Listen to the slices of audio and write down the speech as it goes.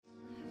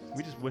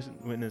We just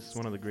witnessed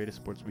one of the greatest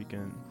sports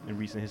weekend in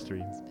recent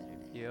history.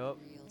 Yep.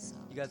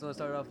 You guys want to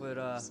start off with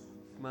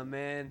my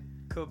man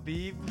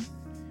Khabib?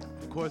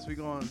 Of course, we're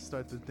going to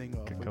start the thing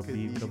off with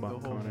Khabib, the whole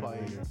Conor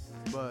fight. McGregor.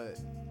 But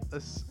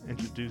let's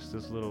Introduce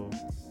this little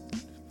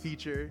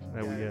feature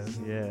that we have.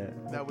 Yeah.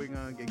 that we're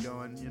going to get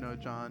going. You know,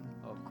 John.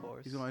 Of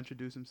course. He's going to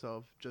introduce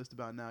himself just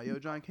about now. Yo,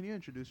 John, can you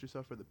introduce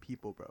yourself for the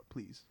people, bro?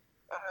 Please.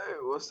 Hey,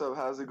 what's up?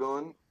 How's it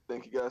going?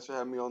 Thank you guys for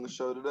having me on the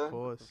show today. Of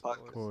course.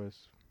 Of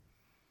course.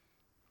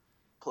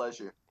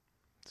 Pleasure.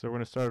 So we're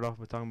gonna start it off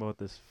with talking about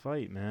this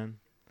fight, man.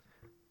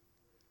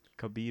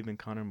 Khabib and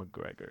Conor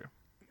McGregor.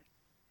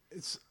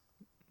 Let's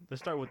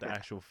start with the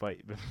actual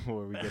fight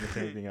before we get into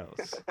anything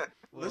else.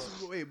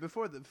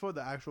 Before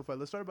the actual fight,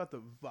 let's start about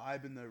the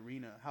vibe in the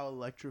arena. How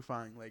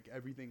electrifying like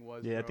everything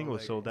was. Yeah, I bro. think it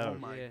was like, sold out. Oh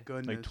my Yeah.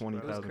 goodness, Like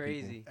 20,000 bro. It was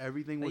crazy. people.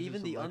 Everything Like, was even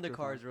just the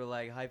electrifying. undercards were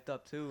like hyped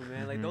up too,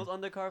 man. Like Mhm. those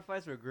undercard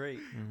fights were great.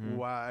 Mhm.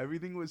 Wow,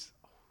 everything was.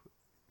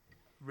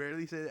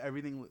 Rarely say that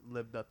everything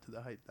lived up to the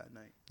hype that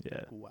night. Yeah.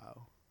 Like,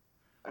 wow.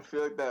 I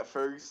feel like that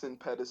Ferguson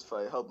Pettis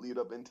fight helped lead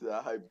up into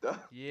that hype though.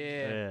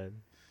 Yeah. Yeah.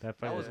 That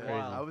fight That was was crazy.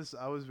 wild.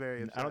 I was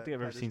very upset. I don't think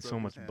I've ever Pettis seen broke so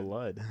his much hand.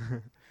 blood.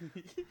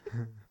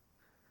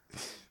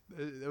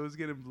 It was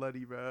getting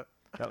bloody, bro.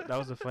 that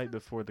was a fight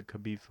before the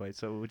Khabib fight,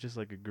 so it was just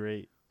like a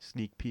great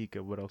sneak peek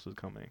of what else was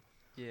coming.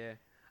 Yeah.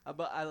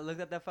 But I looked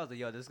at that fight. I was like,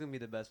 yo, this is gonna be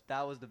the best.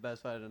 That was the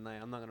best fight of the night.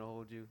 I'm not gonna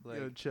hold you. Like,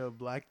 Yo, chill.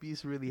 Black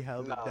Beast really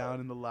held it No. down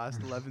in the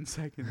last 11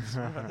 seconds,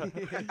 bro.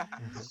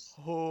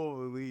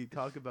 Holy,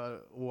 talk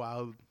about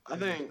wild. I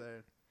finish think-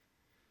 there.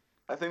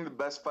 I think the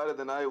best fight of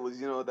the night was,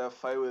 that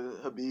fight with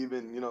Habib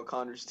and,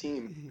 Conor's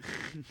team.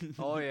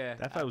 oh yeah.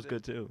 That fight was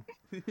good too.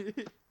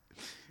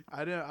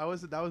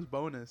 That was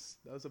bonus.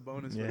 That was a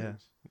bonus Yeah.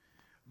 finish.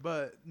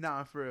 But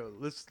nah, for real.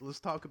 Let's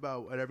talk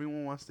about what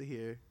everyone wants to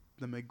hear.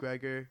 The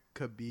McGregor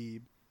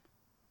Khabib,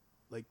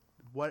 like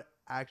what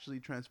actually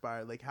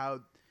transpired, like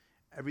how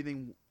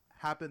everything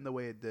happened the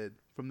way it did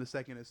from the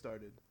second it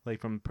started.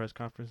 Like from press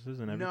conferences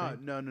and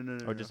everything.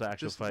 No. Or just the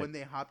actual fight? when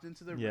they hopped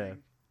into the Yeah.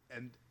 ring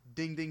and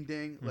ding ding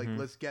ding, like Mhm.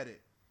 let's get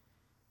it.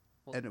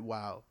 Well- And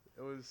wow,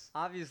 it was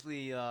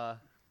Obviously,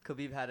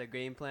 Khabib had a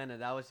game plan,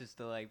 and that was just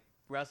to like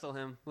wrestle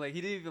him. Like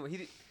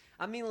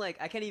I mean, like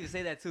I can't even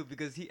say that too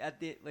because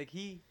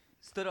he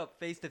stood up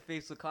face to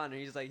face with Conor.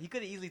 He's like he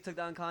could have easily took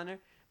down Conor,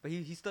 but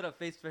he stood up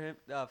face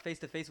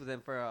to face with him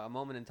for a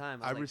moment in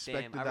time. I was like,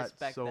 respected damn, I that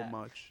respect so that.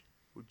 much.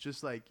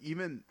 Just like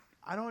even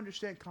I don't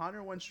understand.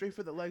 Conor went straight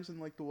for the legs in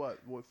like the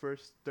what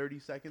first 30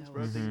 seconds, That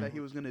bro. was Think sick. that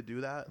he was gonna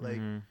do that, like,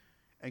 Mhm.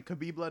 and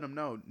Khabib let him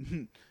know,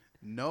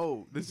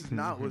 no, this is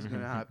not what's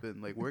gonna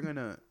happen. Like we're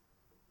gonna,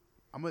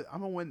 I'm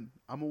gonna win.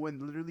 I'm gonna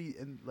win literally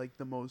in like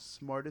the most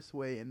smartest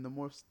way and the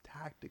most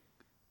tactic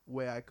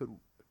way I could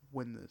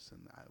win this.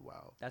 And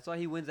wow, That's why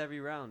he wins every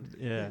round.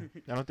 Yeah.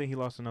 I don't think he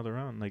lost another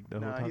round. Like the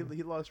whole nah, time.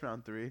 he lost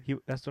round 3.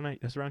 That's the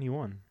round he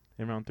won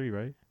in round 3,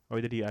 right? Or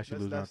did he actually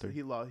lose round 3?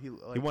 He lost. He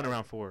won in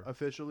round 4.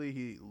 Officially,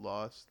 he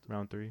lost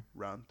Round 3.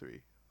 round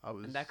 3. I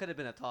was. And that could have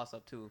been a toss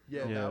up too.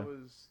 Yeah, Yeah. that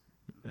was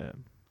Yeah.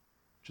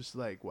 just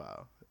like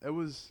wow. It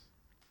was.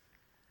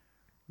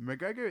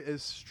 McGregor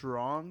is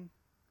strong,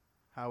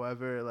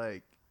 however,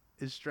 like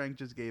his strength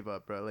just gave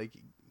up, bro. Like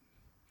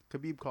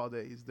Khabib called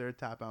it. He's their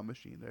tap out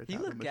machine. He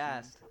looked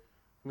gassed.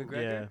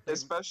 McGregor. Yeah.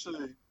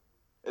 Especially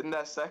in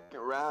that second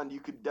round, you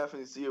could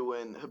definitely see it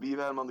when Habib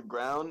had him on the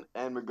ground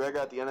and McGregor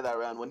at the end of that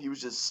round when he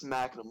was just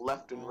smacking him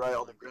left and right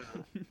on the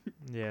ground.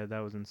 Yeah, that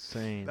was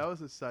insane. That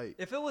was a sight.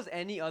 If it was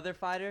any other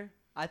fighter,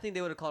 I think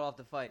they would have called off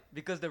the fight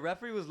because the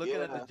referee was looking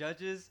at the Yeah.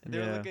 judges, and they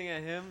were Yeah. looking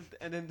at him,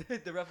 and then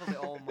the ref was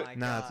like, "Oh my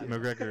Nah, it's god."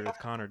 McGregor. It's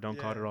Conor. Don't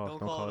Yeah, call it off. don't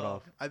Don't call call it it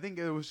off. I think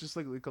it was just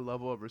like a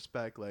level of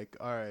respect. Like,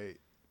 all right,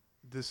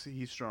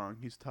 he's strong.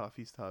 He's tough.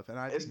 And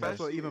I think that's what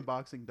Especially- even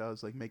boxing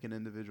does. Like make an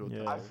individual.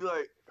 Yeah. tough. I feel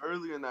like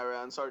earlier in that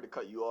round, sorry to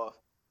cut you off.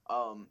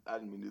 I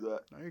didn't mean to do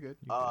that. No, you're good.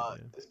 You could,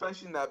 yeah.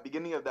 Especially in that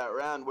beginning of that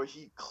round where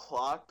he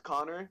clocked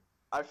Conor.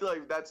 I feel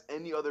like if that's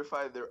any other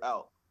fight, they're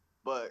out.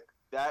 But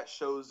that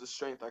shows the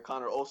strength that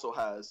Conor also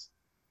has.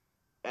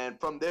 And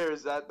from there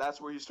that's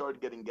where he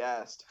started getting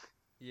gassed.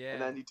 Yeah.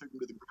 And then he took him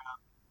to the ground.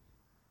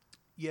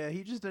 Yeah,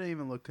 he just didn't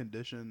even look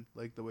conditioned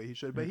like the way he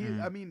should. But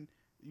Mhm. I mean,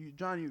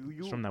 John, It's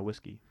you from that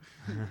whiskey.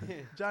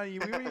 Johnny,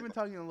 we were even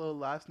talking a little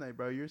last night,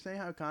 bro. You were saying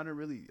how Conor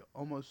really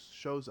almost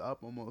shows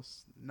up,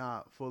 almost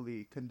not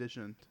fully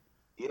conditioned.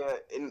 Yeah,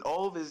 in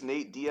all of his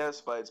Nate Diaz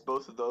fights,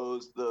 both of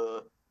those,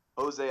 the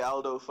Jose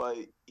Aldo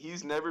fight,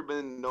 he's never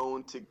been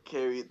known to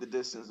carry the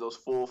distance, those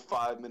full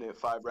 5-minute,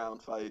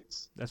 5-round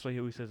fights. That's why he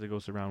always says it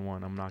goes to round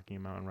 1. I'm knocking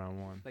him out in round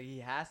 1. Like he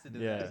has to do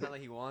Yeah. that. It's not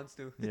like he wants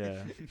to.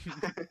 Yeah.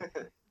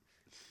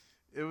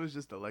 It was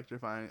just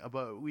electrifying.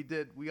 But we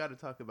got to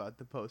talk about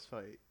the post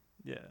fight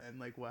Yeah. and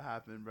like what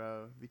happened,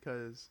 bro.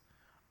 Because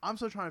I'm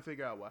still trying to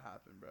figure out what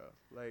happened, bro.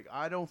 Like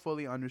I don't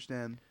fully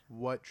understand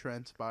what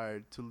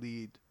transpired to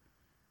lead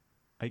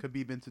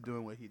Khabib into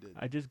doing what he did.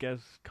 I just guess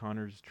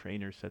Conor's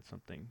trainer said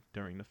something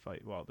during the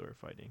fight while they were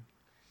fighting.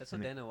 That's what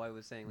And it- Dana White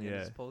was saying. Like, in Yeah.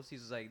 his post, he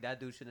was like, that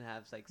dude shouldn't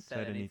have like said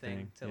Said anything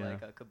anything, to yeah.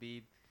 like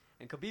Khabib,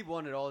 and Khabib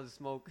wanted all the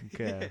smoke.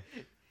 Okay.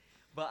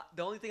 But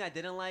the only thing I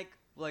didn't like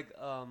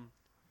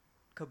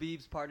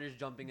Khabib's partners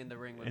jumping in the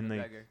ring with And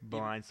like McGregor.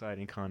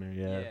 blindsiding Conor.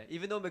 Yeah.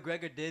 Even though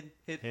McGregor did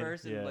hit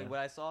first, and yeah. like what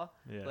I saw,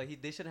 Yeah.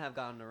 like they shouldn't have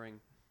gotten in the ring.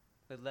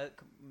 But let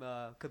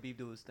Khabib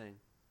do his thing.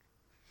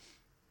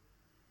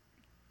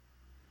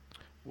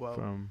 Well,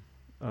 From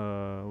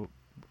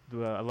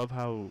I love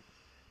how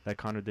that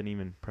Conor didn't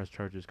even press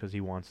charges because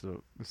he wants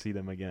to see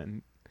them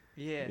again.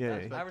 Yeah,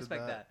 Yeah. I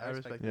respect that. I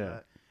respect that.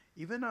 that.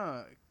 Even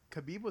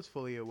Khabib was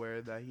fully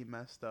aware that he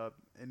messed up,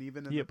 and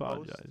even in He the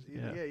post, apologized,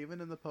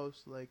 even in the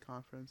post like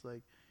conference,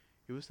 like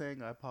he was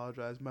saying, "I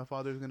apologize. My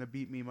father's gonna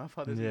beat me. My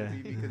father's Yeah. gonna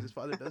beat me," because his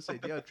father does say,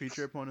 "Yeah, treat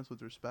your opponents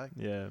with respect."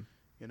 Yeah.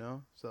 You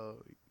know,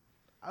 so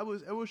it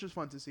was just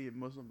fun to see a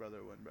Muslim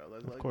brother win, bro.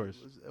 Like,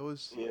 course. it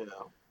was Yeah.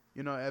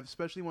 you know,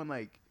 especially when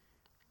like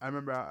I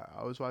remember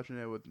I was watching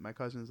it with my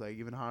cousins. Like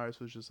even Harris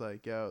was just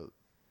like, "Yo,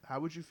 how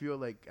would you feel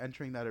like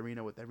entering that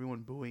arena with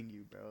everyone booing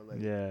you, bro?" Like,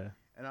 Yeah.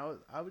 and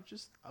I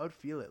would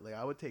feel it. Like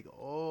I would take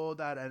all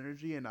that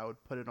energy and I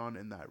would put it on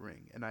in that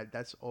ring. And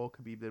that's all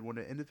Khabib did. When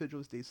an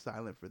individual stays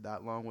silent for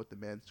that long with the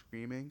man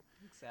screaming,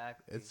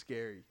 Exactly. it's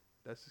scary.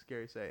 That's a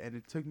scary sight. And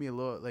it took me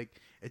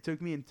it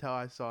took me until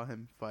I saw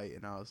him fight,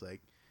 and I was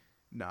like,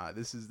 nah,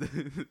 this is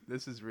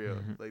this is real.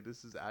 Mhm. Like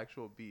this is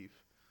actual beef.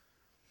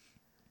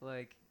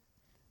 Like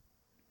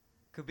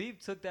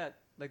Khabib took that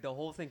like the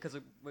whole thing because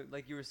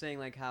like you were saying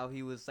like how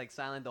he was like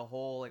silent the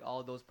whole like all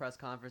of those press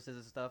conferences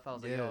and stuff. I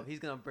was like, Yeah. yo, he's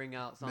gonna bring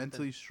out something.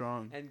 Mentally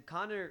strong. And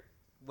Conor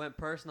went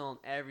personal on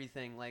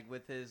everything, like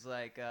with his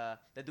like the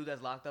dude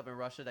that's locked up in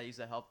Russia that used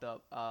to help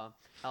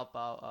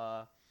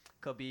out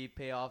Khabib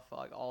pay off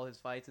like all his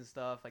fights and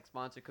stuff, like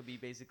sponsor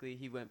Khabib basically.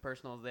 He went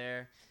personal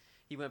there.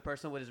 He went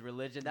personal with his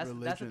religion. That's the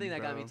Religion, thing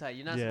that got me bro. tight.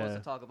 You're not Yeah. supposed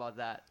to talk about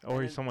that.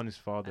 Or And someone his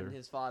father. and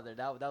his father.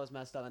 That was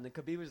messed up. And then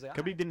Khabib was like,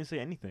 Khabib didn't say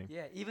anything.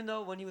 yeah, even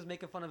though when he was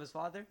making fun of his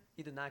father,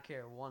 he did not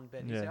care one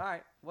bit. He Yeah. said, all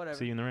right, whatever.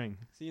 See you in the ring.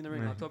 See you in the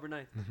ring, October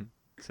 9th.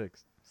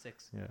 6.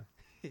 6. Yeah.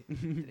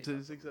 To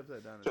the 6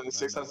 upside down. To the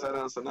 6 upside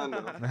down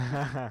Fernando.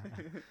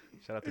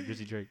 Shout out to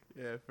Drizzy Drake.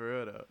 Yeah, for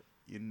real though.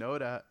 You know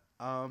that.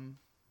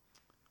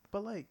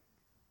 But like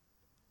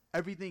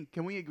everything,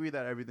 can we agree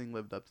that everything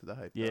lived up to the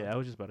hype? Yeah, though? I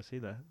was just about to say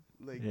that.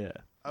 Like Yeah.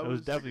 I It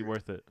was definitely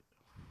worth it.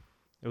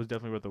 It was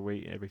definitely worth the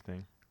wait,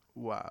 everything.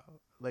 wow.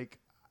 Like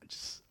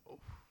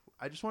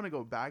I just want to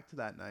go back to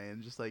that night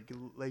and just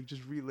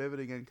just relive it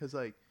again, cuz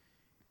like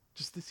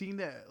just to seeing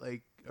that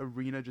like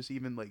arena just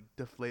even like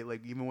deflate,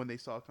 like even when they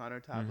saw Conor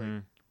tap, like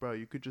Mhm. bro,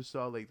 you could just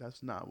saw like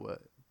that's not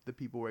what the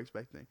people were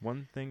expecting.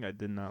 One thing I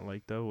did not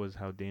like though was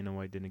how Dana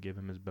White didn't give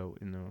him his belt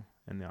in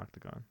the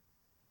octagon.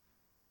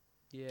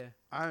 Yeah.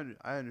 I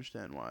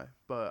understand why,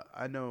 but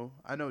I know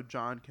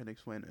John can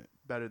explain it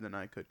better than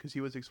I could, cuz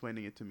he was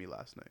explaining it to me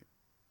last night.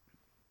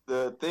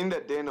 The thing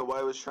that Dana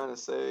White was trying to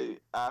say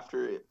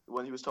after it,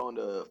 when he was talking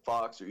to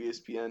Fox or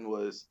ESPN,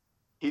 was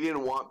he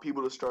didn't want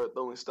people to start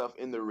throwing stuff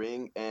in the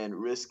ring and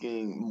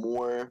risking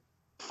more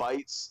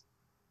fights.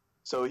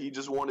 So he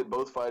just wanted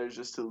both fighters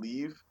just to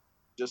leave,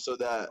 just so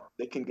that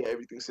they can get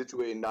everything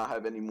situated and not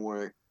have any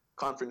more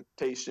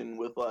confrontation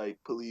with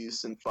like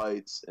police and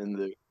fights in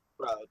the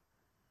crowd.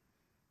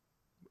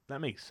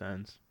 That makes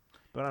sense.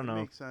 But I don't It know.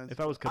 makes sense. If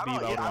I was I Khabib,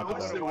 don't- I would yeah, I want the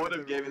wish belt. they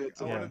would've given it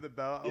to I him. wanted the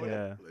belt.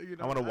 Yeah. You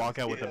I wanna walk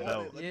out with the yeah,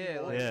 belt. let Yeah, him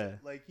hold like- Yeah. it.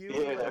 Like he Yeah.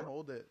 would let him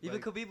hold it.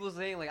 Even Like, Khabib was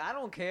saying like, I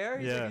don't care.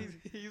 He's Yeah.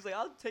 like, he was like,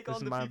 I'll take This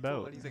on is the my people.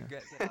 belt. And he's like, Yeah.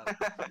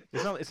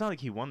 get out. It's not like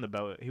he won the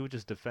belt. He was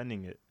just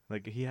defending it.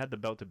 Like he had the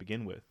belt to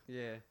begin with.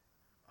 Yeah.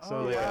 So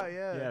oh like,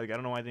 yeah. like I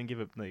don't know why I didn't give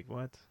it. Like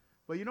what?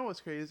 But you know what's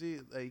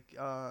crazy? Like,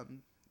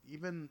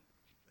 even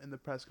in the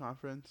press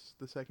conference,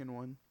 the second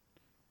one,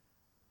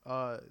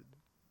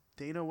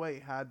 Dana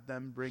White had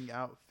them bring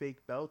out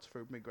fake belts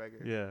for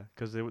McGregor. Yeah,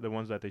 because they were the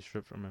ones that they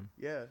stripped from him.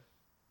 Yeah.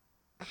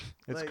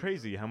 It's Like,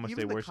 crazy how much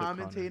they Even the worship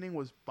Conor. commentating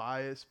was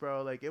biased,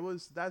 bro. Like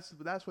that's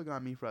what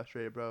got me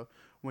frustrated, bro.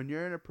 When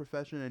you're in a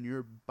profession and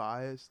you're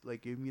biased,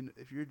 like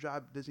if your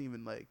job doesn't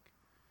even like,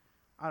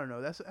 I don't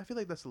know. I feel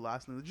like that's the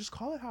last thing. Just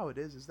call it how it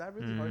is. Is that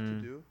really hard to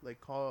Mhm. do? Like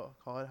call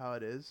it how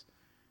it is.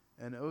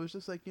 And it was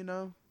just like,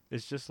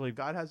 It's just like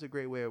God has a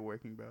great way of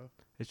working, bro.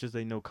 it's just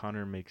they know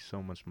Conor makes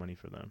so much money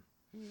for them,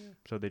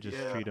 so they just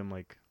Yeah. treat him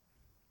like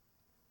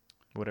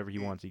whatever he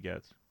Yeah. wants, he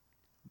gets.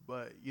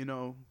 But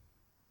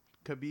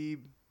Khabib,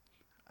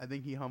 I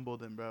think he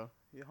humbled him, bro.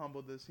 He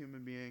humbled this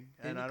human being,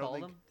 Did and he I don't call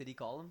think him? Did he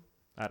call him?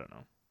 I don't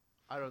know.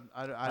 I don't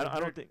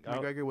don't think- I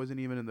don't- McGregor wasn't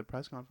even in the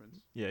press conference.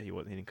 Yeah, he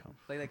didn't come.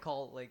 Like they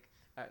call like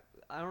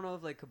I don't know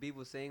if like Khabib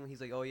was saying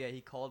he's like, oh yeah,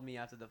 he called me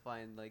after the fight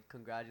and like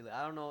congratulate.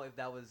 I don't know if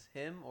that was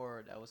him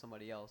or that was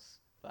somebody else.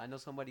 But I know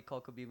somebody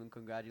called Khabib and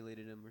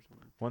congratulated him or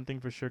something. One thing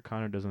for sure,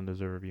 Conor doesn't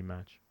deserve a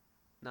rematch.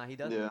 Nah, he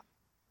doesn't. Yeah.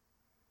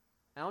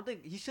 I don't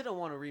think he shouldn't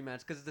want a rematch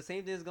because the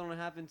same thing is gonna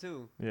happen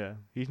too. Yeah,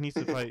 he needs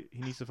to fight.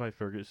 He needs to fight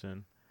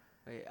Ferguson.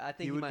 Like, I think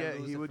He he, would might get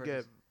lose he to would get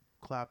Ferguson.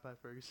 clapped by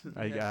Ferguson.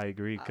 I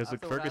agree because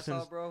After what I saw,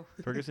 Ferguson's bro.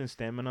 Ferguson's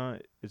stamina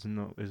is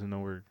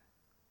nowhere,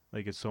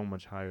 like it's so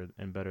much higher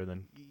and better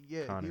than.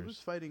 Yeah, he Connor's. was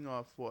fighting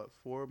off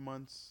 4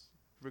 months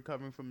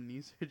recovering from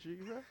knee surgery,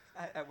 bro.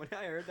 When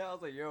I heard that, I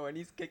was like, yo, and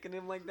he's kicking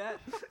him like that.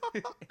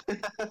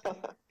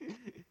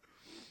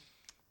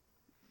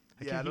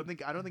 Yeah, I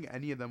don't think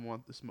any of them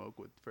want the smoke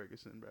with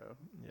Ferguson, bro.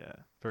 Yeah,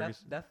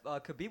 Ferguson.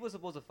 Khabib was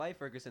supposed to fight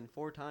Ferguson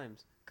 4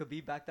 times.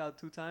 Khabib backed out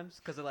 2 times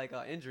because of like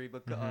injury,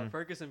 but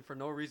Ferguson for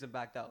no reason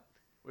backed out.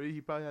 Well,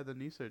 he probably had the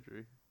knee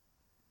surgery.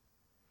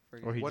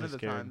 Or he one of just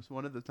the scared. times.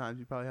 One of the times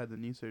he probably had the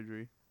knee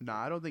surgery. Nah,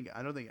 I don't think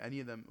any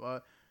of them.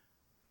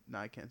 Nah,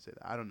 I can't say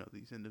that. I don't know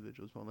these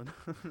individuals well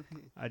enough.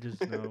 I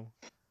just know.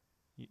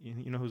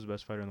 You know who's the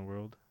best fighter in the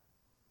world?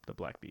 The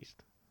Black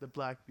Beast. The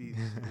Black Beast.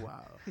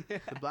 Wow. The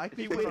Black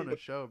He Beast was on waited-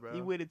 the show, bro.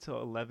 He waited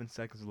till 11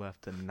 seconds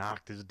left to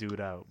knock this dude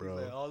out, bro.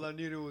 He's like, all I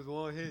needed was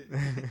 1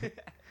 hit.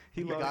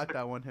 He lost- got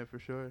that one hit for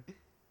sure.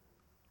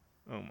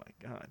 Oh my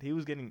God, he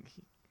was getting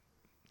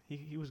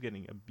he was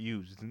getting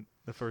abused in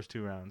the first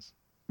 2 rounds.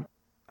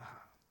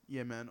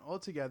 Yeah, man.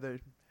 Altogether,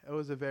 it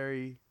was a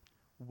very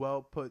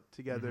well put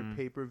together Mhm.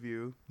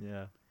 pay-per-view,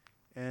 Yeah,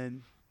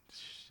 and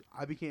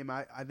I think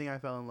I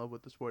fell in love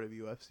with the sport of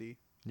UFC.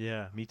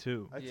 yeah, me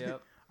too.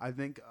 Yep. I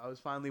think I was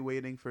finally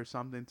waiting for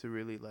something to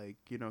really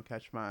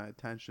catch my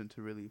attention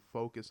to really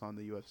focus on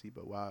the UFC.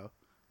 But wow,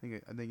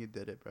 I think it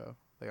did it, bro.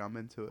 Like I'm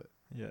into it.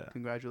 Yeah,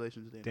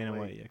 Congratulations, Dana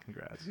White. Yeah,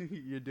 congrats.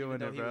 You're doing Even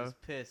though it, he bro. was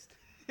pissed.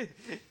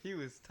 He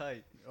was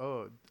tight.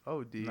 Oh,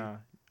 D. Nah,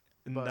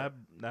 and But-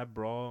 that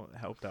brawl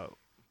helped out.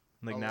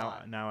 Like A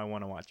lot. now I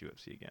want to watch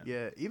UFC again.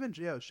 Yeah, even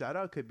shout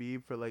out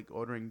Khabib for like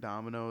ordering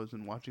Domino's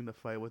and watching the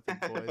fight with the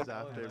boys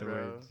after,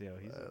 bro. Afterwards, yo,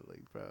 he's-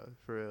 Bro,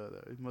 for real,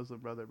 though. His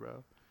Muslim brother,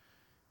 bro.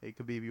 Hey,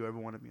 Khabib, you ever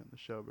wanted me on the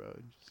show, bro?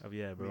 Oh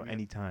yeah, bro. Meet me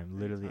Anytime,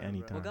 literally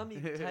anytime, bro. anytime.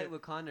 What got me tight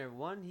with Conor?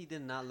 One, he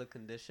did not look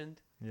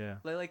conditioned. Yeah,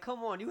 Like, come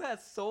on, you had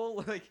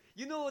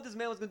you know what this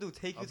man was gonna do?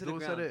 Take you to the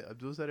ground.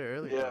 Abdul said it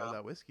earlier. Yeah. Bro,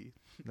 that whiskey.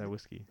 that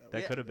whiskey.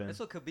 That Yeah, could have been. That's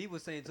what Khabib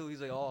was saying too.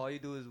 He's like, oh, all you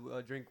do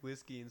is drink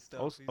whiskey and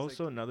stuff. Also, He's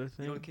like, another you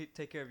thing. don't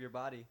take care of your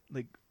body.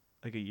 Like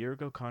a year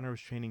ago, Conor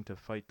was training to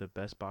fight the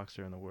best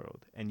boxer in the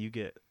world, and you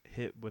get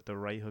hit with the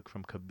right hook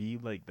from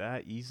Khabib like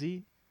that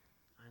easy.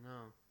 I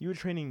know. You were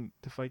training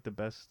to fight the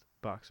best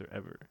boxer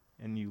ever,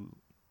 and you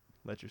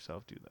let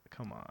yourself do that.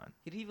 Come on.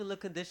 He didn't even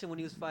look conditioned when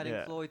he was fighting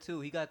Yeah. Floyd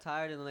too. He got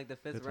tired in like the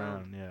fifth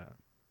round. Yeah.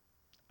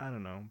 I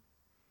don't know.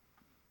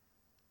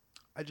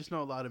 I just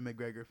know a lot of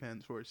McGregor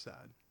fans were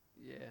sad.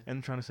 Yeah.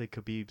 And trying to say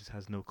Khabib just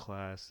has no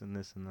class and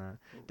this and that.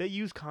 They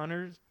use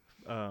Conor's,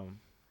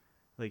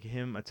 like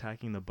him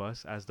attacking the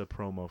bus as the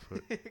promo for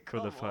the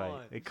Come fight.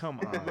 on. Like, come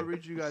I'm gonna on.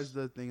 read you guys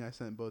the thing I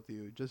sent both of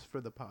you just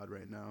for the pod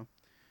right now.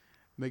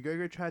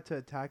 McGregor tried to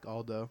attack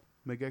Aldo.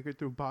 McGregor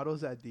threw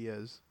bottles at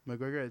Diaz.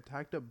 McGregor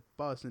attacked a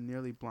bus and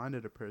nearly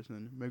blinded a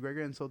person.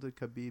 McGregor insulted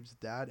Khabib's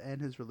dad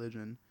and his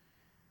religion.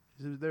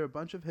 He says they're a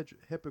bunch of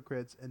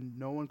hypocrites, and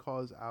no one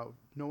calls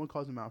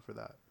him out for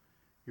that.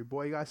 Your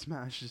boy got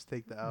smashed. Just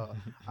take the L.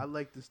 I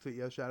like this tweet.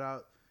 Yo, shout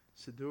out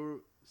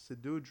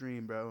Sidhu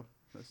Dream, bro.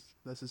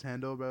 That's his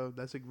handle, bro.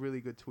 That's a really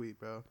good tweet,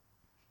 bro.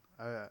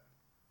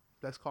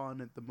 That's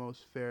calling it the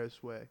most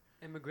fairest way.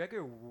 And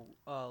McGregor,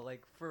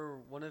 like for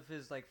one of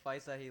his like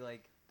fights that he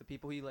like the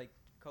people he like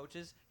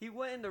coaches, he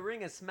went in the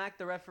ring and smacked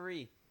the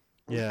referee.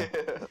 Yeah.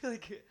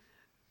 Like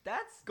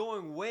that's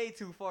going way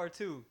too far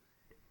too.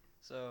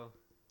 So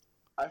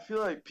I feel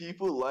like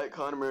people like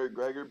Conor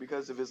McGregor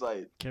because of his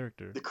like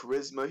Character. the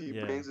charisma he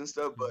Yeah. brings and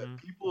stuff, but Mhm.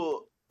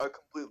 people are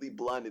completely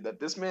blinded that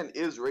this man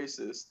is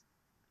racist.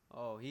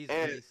 oh, he's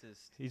And-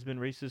 racist. He's been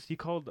racist. He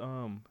called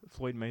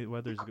Floyd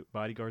Mayweather's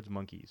bodyguards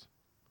monkeys.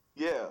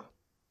 Yeah,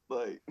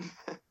 like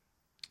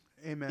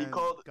Hey man, he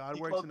called God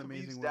he works called in Khabib's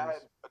amazing dad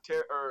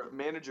ways. or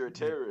manager a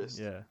terrorist.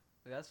 Yeah.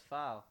 Like, that's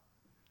foul.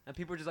 And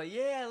people are just like,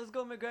 yeah, let's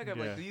go McGregor. I'm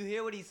Yeah. like, do you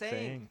hear what he's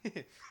saying?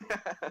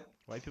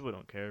 White people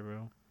don't care,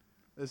 bro.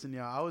 Listen,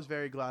 yeah, I was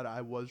very glad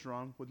I was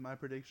wrong with my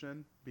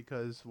prediction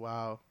because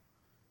wow,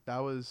 that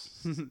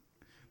was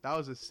that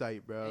was a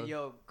sight, bro. And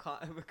yo,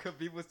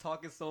 Khabib was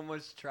talking so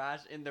much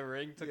trash in the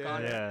ring to Yeah.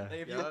 Conor. Yeah. Like,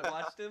 if you Yeah.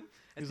 watched him,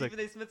 and He's like-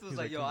 Stephen A. Smith was he's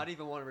like, like, yo, come I didn't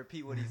even want to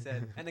repeat what he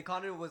said. And then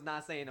Conor was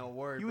not saying a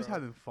word. He was bro.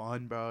 having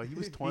fun, bro. He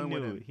was He toying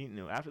with knew. him. He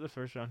knew. After the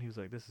first round, he was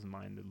like, "This is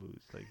mine to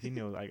lose." Like he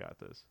knew I got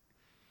this.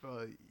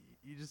 Bro,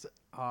 you just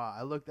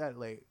I looked at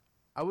like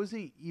I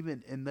wasn't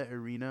even in the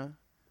arena,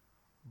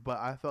 but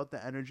I felt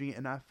the energy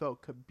and I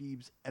felt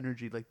Khabib's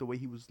energy, like the way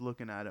he was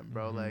looking at him,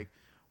 bro. Mhm. Like,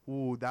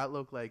 ooh, that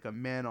looked like a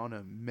man on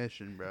a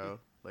mission, bro.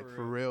 Like For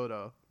for real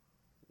though.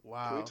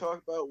 Wow. Can we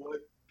talk about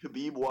what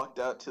Khabib walked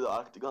out to the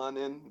octagon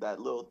in? That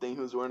little thing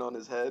he was wearing on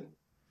his head.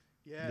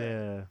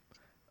 Yeah.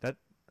 That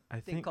I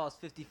Thing think. cost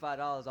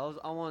 $55.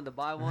 I wanted to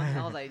buy one. And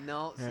I was like,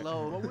 no, Yeah.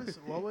 slow.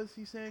 What was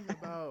he saying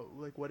about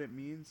like what it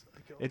means?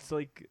 Like, It's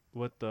like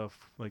what the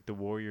the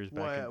Warriors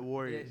back what in.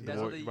 Warriors. That's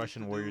War- what they used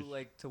Russian to warriors do,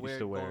 like to used wear,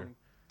 to wear. going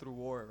through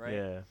war, right?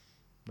 Yeah,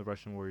 the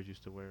Russian Warriors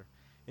used to wear.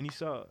 And you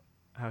saw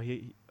how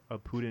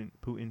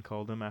Putin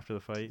called him after the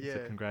fight. He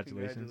said,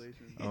 congratulations.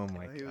 Oh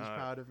my He was God.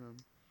 proud of him.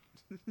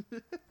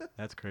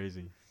 That's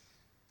crazy.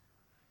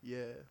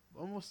 Yeah,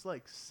 almost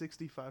like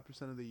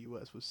 65% of the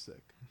U.S. was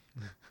sick.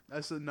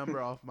 That's the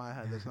number off my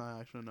head. That's not an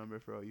actual number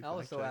for all you. I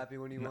was fact so check. happy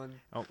when he No, won.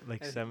 Oh,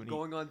 like And 70.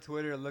 going on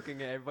Twitter and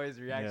looking at everybody's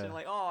reaction, Yeah.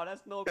 like, oh,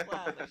 that's no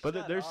class. Like, But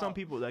shut there's some up.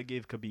 people that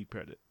gave Khabib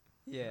credit.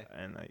 Yeah,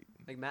 And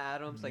like Matt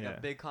Adams, like Yeah. a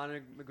big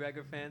Conor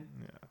McGregor fan.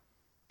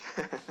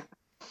 yeah.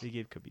 They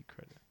gave Khabib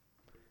credit.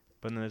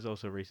 But then there's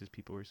also racist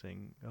people who are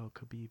saying, "Oh,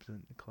 Khabib's a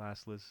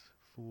classless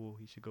fool.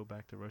 He should go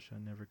back to Russia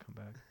and never come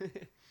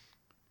back."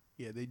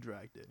 Yeah, they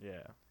dragged it.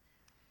 Yeah.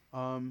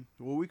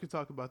 Well, we could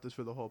talk about this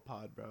for the whole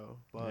pod, bro.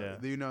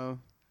 But Yeah.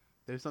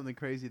 there's something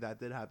crazy that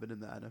did happen in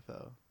the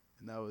NFL,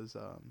 and that was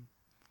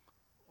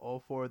all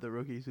 4 of the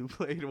rookies who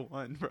played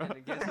won, bro. And I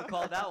guess who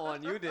called that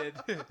one? You did.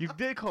 You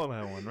did call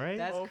that one, right?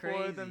 That's all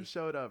 4 of them crazy.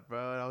 showed up,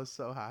 bro, and I was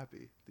so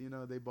happy.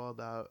 They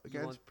balled out You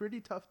against want- pretty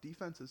tough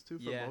defenses too,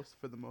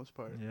 for the most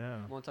part.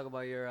 Yeah. Want to talk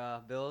about your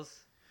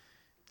Bills?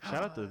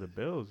 Shout out to the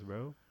Bills,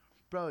 bro.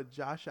 Bro,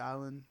 Josh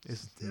Allen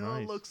It's still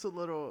nice. looks a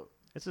little.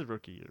 It's his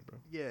rookie year, bro.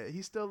 Yeah,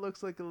 he still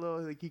looks like a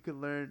little like he could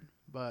learn,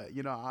 but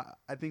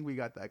I think we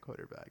got that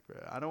quarterback,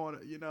 bro. I don't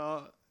want to,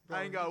 Bro,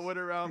 I ain't got he's- wood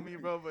around me,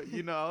 bro, but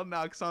I'll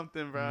knock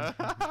something, bro.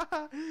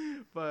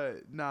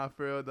 But nah,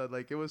 for real,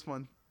 it was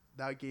fun.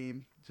 That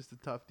game, just a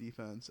tough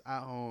defense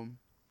at home.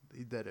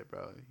 He did it,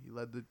 bro. He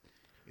led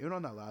even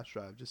on that last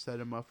drive, just set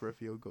him up for a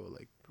field goal.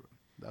 Bro,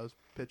 that was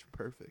pitch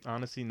perfect.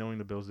 Honestly, knowing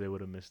the Bills, they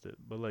would have missed it.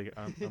 But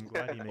I'm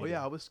glad he made it. Oh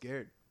yeah, I was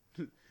scared.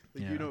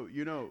 Yeah.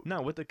 you know.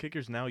 No, with the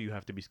kickers now, you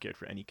have to be scared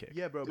for any kick.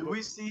 Yeah, bro. Did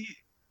we see?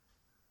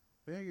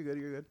 Yeah, you're good.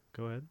 You're good.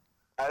 Go ahead.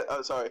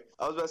 Sorry,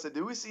 I was about to say.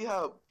 Did we see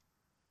how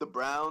the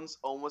Browns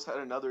almost had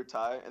another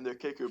tie and their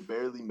kicker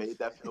barely made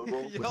that field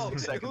goal with Yo,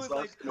 6 it seconds was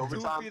left like in 2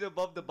 overtime? feet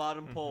above the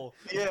bottom pole.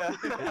 Yeah.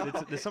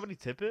 Did somebody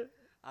tip it?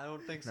 I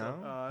don't think so.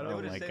 No? I They don't Oh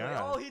would've my said,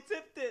 god. oh, he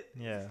tipped it.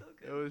 Yeah. Still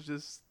good. It was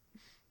just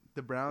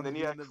the Browns. And then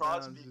he had being the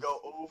Crosby Browns,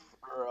 go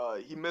over.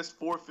 He missed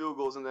 4 field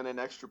goals and then an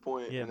extra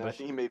point, Yeah, and then I but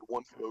think he made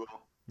 1 field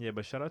goal. Yeah,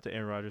 but shout out to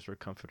Aaron Rodgers for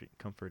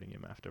comforting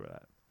him after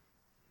that.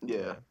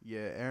 Yeah.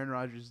 Yeah, Aaron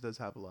Rodgers does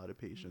have a lot of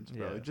patience,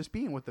 bro. Yeah. Just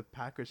being with the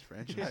Packers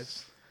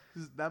franchise,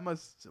 that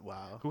must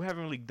Who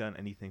haven't really done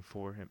anything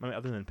for him? I mean,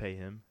 other than pay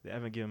him. They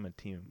haven't given him a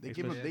team. They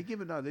Especially-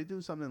 give him no. They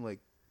do something like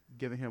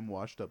giving him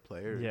washed up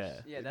players. Yeah.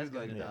 Yeah, They that's do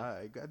good. that.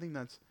 I think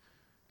that's.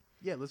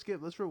 Yeah,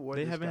 let's reward.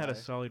 They this haven't had a guy.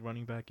 solid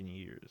running back in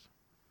years.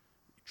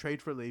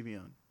 Trade for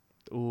Le'Veon.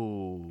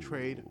 Ooh.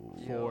 Trade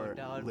Yo, for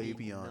that would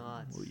be Le'Veon.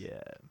 nuts. Oh,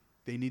 yeah.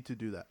 They need to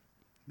do that.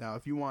 Now,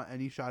 if you want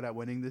any shot at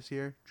winning this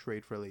year,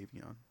 trade for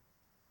Le'Veon.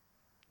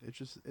 It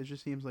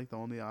just seems like the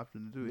only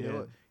option to do.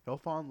 Yeah. He'll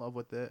fall in love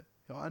with it.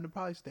 He'll end up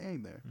probably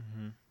staying there.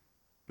 Mm-hmm.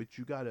 But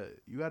you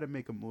gotta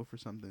make a move for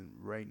something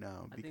right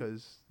now I think-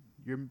 because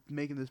you're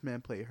making this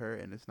man play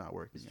hurt and it's not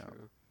working It's out.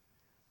 true.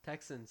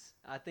 Texans.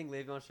 I think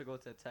Le'Veon should go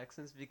to the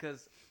Texans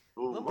because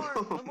Ooh.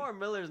 Lamar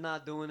Miller's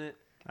not doing it.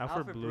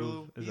 Alfred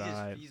Blue is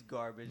he's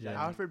garbage. Yeah.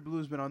 Alfred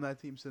Blue's been on that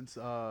team since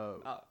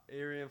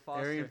Arian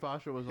Foster. Arian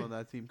Foster was on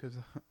that team because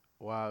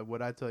wow,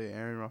 what I tell you,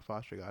 Arian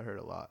Foster got hurt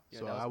a lot. Yo,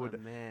 so that was I my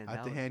would man. I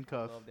had to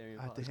handcuff. loved Arian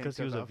I had to Foster. 'cause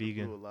he was handcuff a Alfred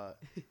vegan. Blue a lot.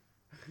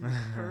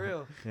 For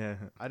real. Yeah.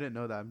 I didn't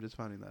know that. I'm just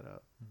finding that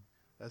out.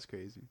 That's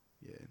crazy.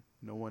 Yeah,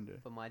 no wonder.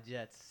 But my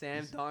Jets,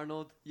 Sam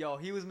Darnold, yo,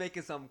 he was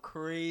making some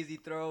crazy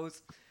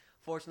throws.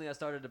 Fortunately, I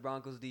started the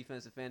Broncos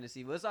defense in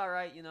fantasy, but it's all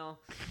right,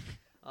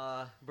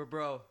 But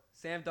bro,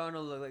 Sam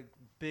Darnold looked like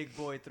big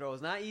boy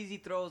throws, not easy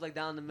throws like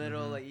down the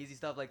middle, Mhm. like easy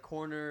stuff like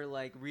corner,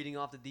 like reading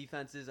off the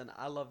defenses, and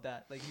I love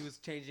that. Like he was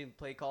changing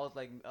play calls,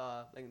 like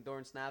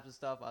during snaps and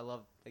stuff. I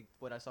love like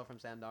what I saw from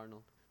Sam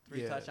Darnold.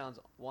 3 Yeah. touchdowns,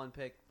 1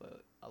 pick,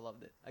 but I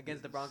loved it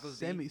against the Broncos.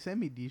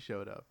 Sammy D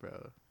showed up,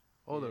 bro.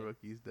 All the Yeah.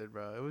 rookies did,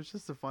 bro. It was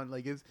just a fun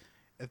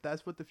if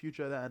that's what the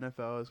future of the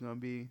NFL is gonna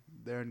be,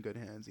 they're in good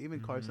hands. Even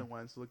Mhm. Carson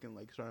Wentz starting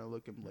to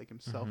look like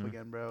himself Mhm.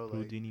 again, bro. Like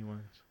Houdini was.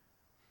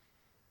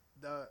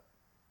 the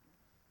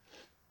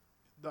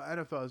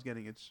NFL is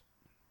getting its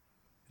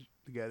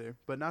together,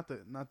 but not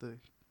the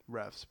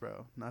refs,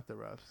 bro. Not the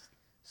refs.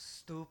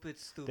 Stupid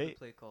They-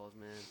 play calls,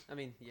 man. I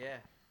mean, yeah.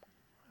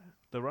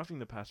 The roughing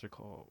the passer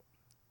call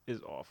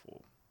is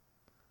awful.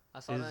 I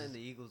saw that Is- in the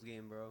Eagles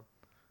game, bro.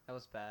 That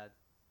was bad.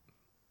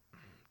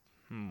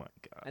 Oh my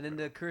god. And then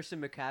bro. the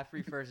Christian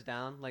McCaffrey first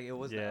down, like it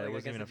was Yeah, it like wasn't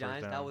against even the a first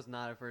Giants, that down. was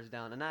not a first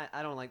down. And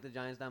I don't like the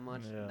Giants that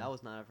much. Yeah. That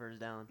was not a first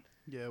down.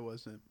 Yeah, it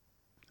wasn't.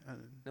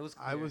 And It was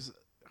I clear.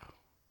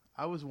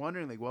 was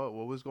wondering like what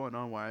was going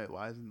on? Why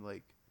isn't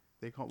like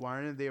why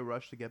didn't they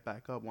rush to get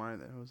back up? Why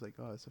aren't they? I was like,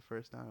 oh, it's the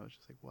first down. I was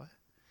just like, what?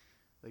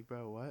 Like,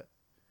 bro, what?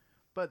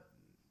 But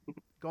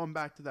going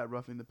back to that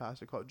roughing the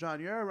passer call, John,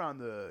 you're around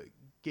the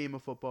game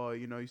of football.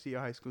 You see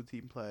your high school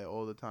team play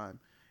all the time.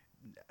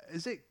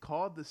 Is it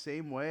called the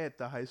same way at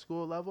the high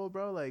school level,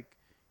 bro? Like,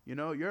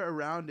 you're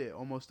around it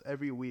almost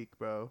every week,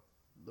 bro.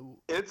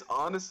 It's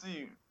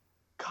honestly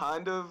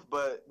kind of,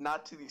 but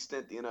not to the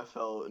extent the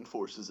NFL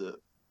enforces it.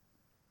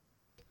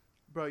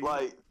 Bro,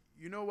 Like,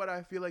 you know what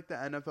I feel like the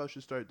NFL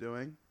should start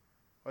doing,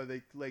 or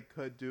they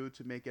could do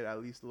to make it at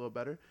least a little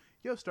better.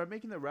 Yo, start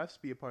making the refs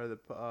be a part of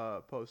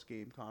the post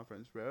game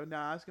conference, bro.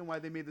 Now ask them why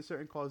they made the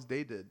certain calls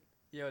they did.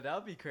 Yo, that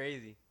would be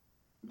crazy.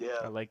 yeah.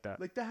 I like that.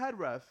 Like the head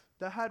ref,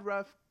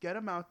 get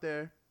him out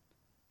there.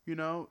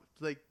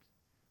 Like,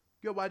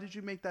 yo, why did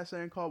you make that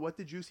certain call? What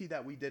did you see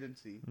that we didn't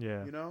see?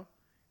 Yeah.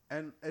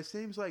 And it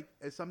seems like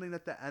it's something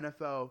that the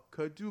NFL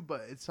could do,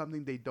 but it's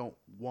something they don't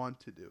want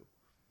to do.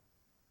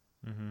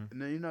 Mm-hmm.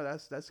 And then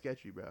that's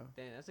sketchy, bro.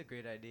 Damn, that's a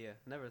great idea.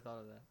 Never thought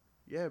of that.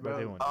 Yeah, But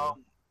they bro. won't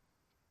do it.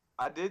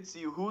 I did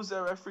see who's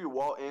that referee,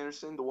 Walt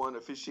Anderson, the one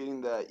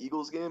officiating the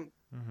Eagles game.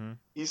 Mm-hmm.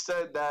 He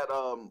said that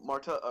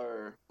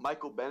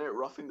Michael Bennett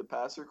roughing the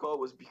passer call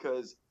was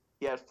because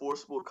he had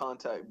forcible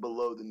contact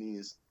below the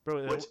knees,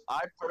 Bro, which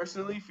I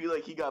personally feel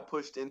like he got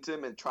pushed into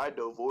him and tried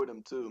to avoid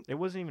him too. it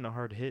wasn't even a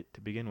hard hit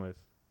to begin with.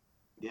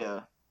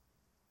 Yeah,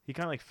 He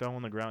kind of like fell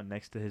on the ground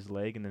next to his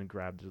leg and then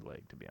grabbed his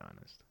leg. To be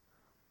honest,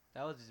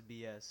 That was just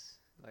BS.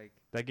 Like,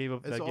 that gave up.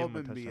 It's That all gave him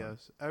a been touchdown.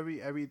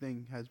 BS.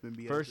 Everything has been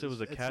BS. First, it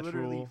was a catch It's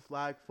literally rule.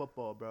 flag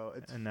football, bro.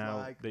 It's And now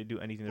flag. they do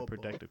anything to football.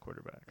 protect the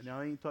quarterback. And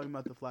now I ain't talking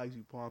about the flags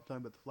you pull. I'm talking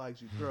about the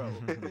flags you throw.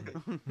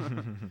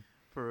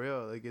 For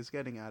real, like it's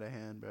getting out of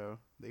hand, bro.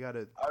 They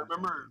gotta. I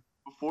remember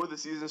before the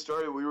season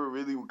started, we were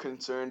really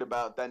concerned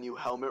about that new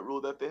helmet rule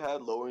that they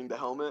had, lowering the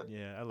helmet.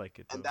 Yeah, I like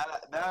it though. And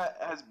that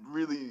has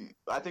really,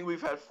 I think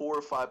we've had 4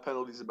 or 5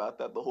 penalties about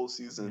that the whole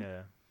season.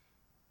 Yeah,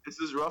 This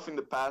is roughing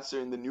the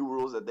passer and the new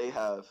rules that they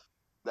have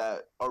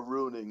that are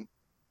ruining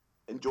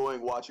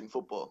enjoying watching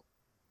football.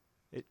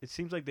 it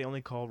seems like they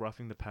only call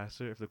roughing the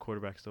passer if the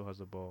quarterback still has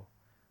the ball.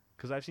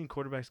 Because I've seen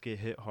quarterbacks get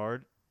hit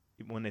hard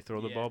when they throw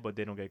the Yeah. ball, but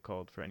they don't get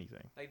called for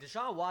anything. like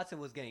Deshaun Watson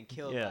was getting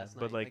killed Yeah, last night.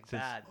 but like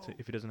bad.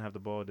 if he doesn't have the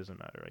ball, it doesn't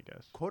matter. I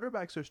guess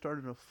Quarterbacks are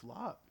starting to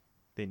flop.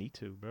 they need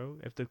to, bro.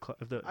 If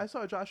the I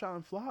saw Josh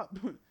Allen flop.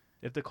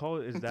 if the call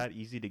is that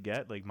easy to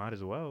get, like might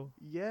as well.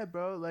 Yeah,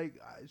 bro. Like,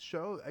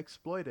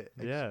 exploit it.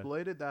 Yeah.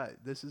 Exploited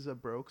that this is a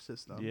broke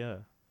system. Yeah.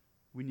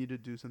 We need to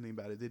do something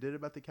about it. They did it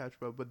about the catch,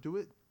 bro. But do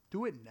it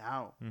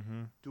now.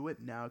 Mm-hmm. Do it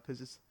now,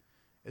 because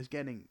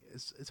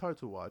it's hard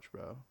to watch,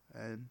 bro.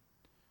 And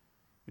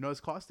it's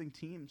costing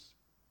teams.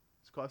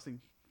 It's costing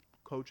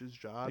coaches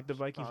jobs. Like the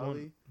Vikings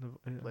probably,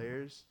 won.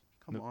 players.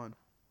 Come the- on.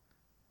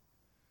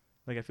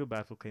 Like I feel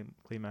bad for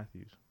Clay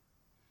Matthews.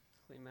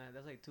 Like, man,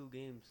 that's like 2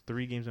 games.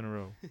 3 games in a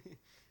row.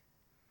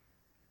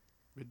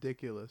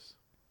 Ridiculous.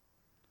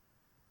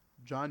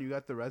 John, you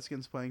got the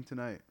Redskins playing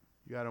tonight.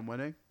 You got them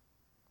winning?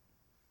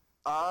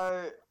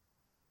 I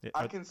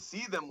Yeah, can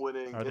see them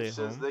winning. are they It's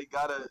just home? they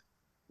gotta.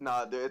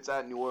 Nah, it's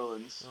at New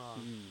Orleans. Oh.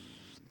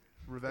 It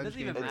Revenge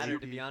doesn't even game. matter,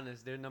 to QB. be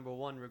honest. They're number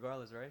 1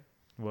 regardless, right?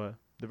 what?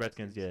 The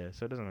Redskins, yeah.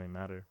 So it doesn't really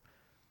matter.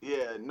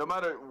 Yeah, no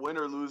matter win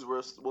or lose,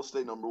 we'll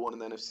stay number 1 in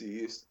the NFC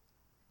East.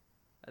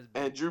 That's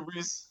big. And Drew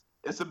Brees,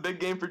 it's a big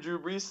game for Drew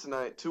Brees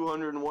tonight.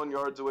 201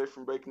 yards away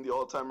from breaking the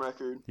all-time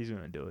record. He's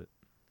gonna do it.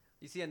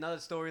 You see another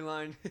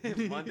storyline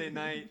Monday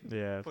night.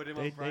 Yeah. Put him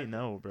they up front.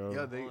 know, bro.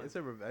 Yeah, Come on. it's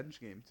a revenge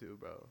game too,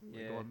 bro. Like,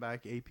 Yeah. going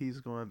back, AP's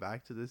going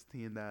back to this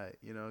team that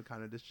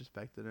kind of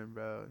disrespected him,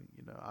 bro.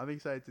 I'm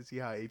excited to see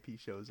how AP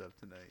shows up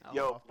tonight. I'll-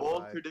 Yo, Off the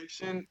bold bye.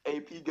 prediction: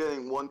 AP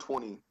getting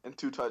 120 and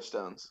 2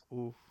 touchdowns.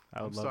 Oof. I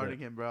I'm would love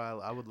starting it. him, bro.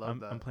 I would love I'm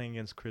that. playing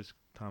against Chris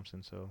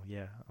Thompson, so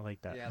yeah, I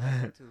like that. Yeah, I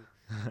like that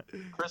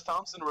too. Chris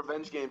Thompson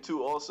revenge game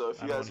too. Also, if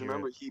I you don't guys hear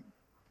remember, it. he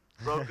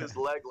broke his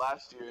leg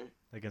last year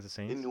Against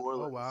the in Saints. New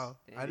Orleans. Oh wow,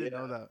 I didn't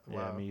know Yeah. that. Yeah,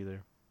 Wow. me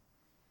either.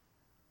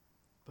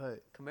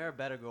 But Kamara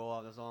better go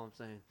off. That's all I'm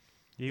saying.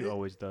 He It-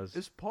 always does.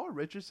 is Paul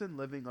Richardson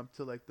living up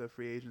to like the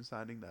free agent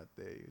signing that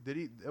they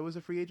did? It was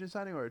a free agent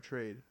signing or a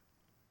trade?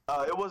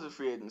 It was a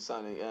free agent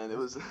signing, and it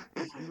was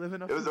Is he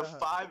living up it was to a that?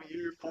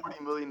 5-year,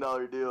 $40 million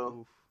deal.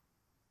 Oof.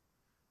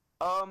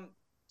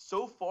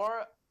 So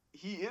far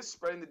he is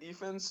spreading the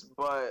defense,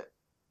 but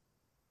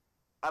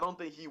I don't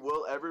think he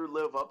will ever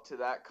live up to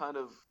that kind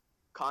of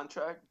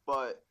contract.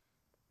 But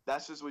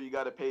that's just what you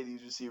got to pay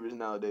these receivers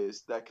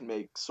nowadays. That can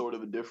make sort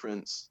of a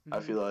difference. I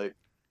Mhm. feel like.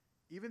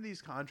 Even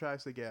these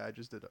contracts, like I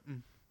just did,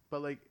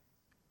 but like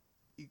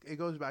it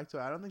goes back to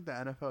I don't think the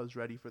NFL is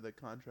ready for the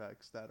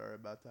contracts that are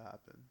about to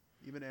happen.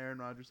 Even Aaron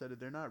Rodgers said it;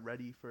 they're not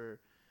ready for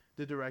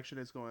the direction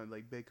it's going.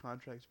 Like big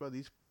contracts, bro.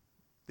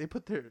 They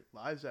put their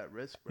lives at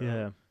risk, bro.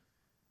 Yeah.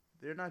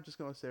 They're not just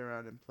gonna stay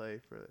around and play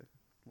for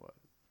what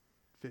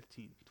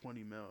 15,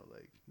 20 mil.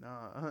 Like,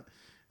 nah.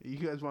 You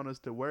guys want us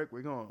to work?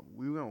 We're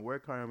gonna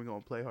work hard and we're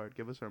gonna play hard.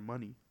 Give us our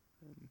money.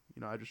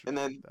 And I just And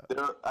then respect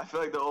that. I feel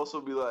like they'll also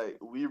be like,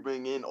 we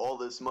bring in all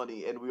this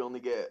money and we only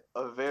get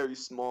a very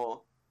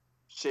small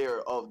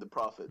share of the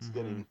profits Mhm.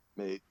 getting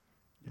made.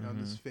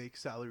 This fake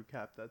salary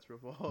cap that's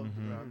revolved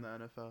Mhm. around the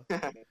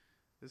NFL.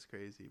 It's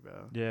crazy,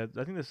 bro. Yeah,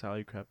 I think the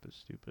salary cap is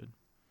stupid.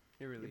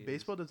 It really is.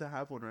 Baseball doesn't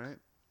have one, right?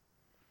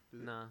 Do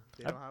they? Nah,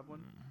 They don't have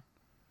one.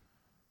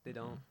 they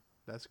don't.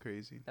 That's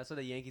crazy. That's why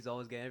the Yankees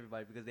always get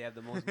everybody because they have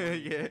the most money.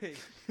 Yeah.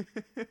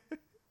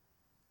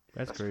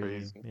 That's That's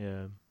crazy. crazy.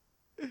 Yeah.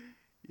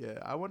 Yeah,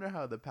 I wonder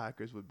how the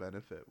Packers would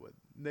benefit with.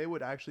 They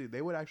would actually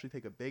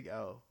take a big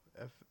L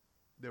if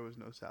there was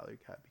no salary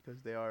cap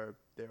because they're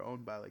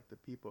owned by like the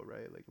people,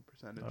 right? Like a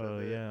percentage Oh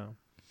of it. yeah.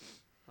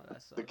 Oh, that The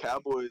sucks.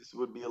 Cowboys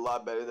would be a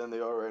lot better than they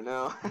are right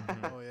now.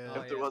 Mhm. Oh yeah.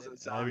 Oh, if there yeah, wasn't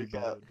they- salary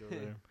Everybody cap. would go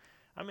there.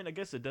 I mean, I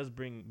guess it does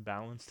bring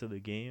balance to the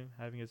game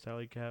having a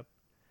salary cap,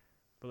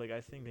 but like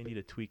I think they need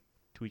to tweak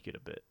it a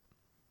bit.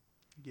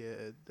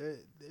 Yeah,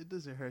 it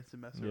doesn't hurt to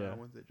mess Yeah. around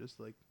with it. Just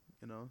like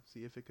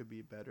see if it could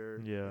be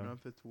better. Yeah.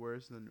 If it's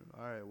worse, then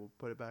all right, we'll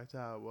put it back to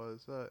how it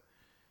was.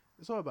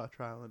 It's all about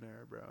trial and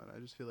error, bro. And I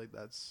just feel like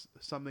that's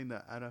something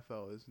that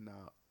NFL is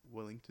not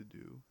willing to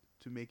do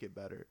to make it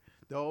better.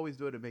 They'll always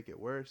do it to make it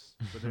worse,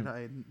 but they're not.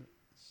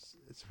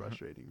 It's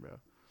frustrating, bro.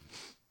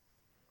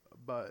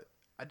 But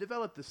I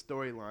developed this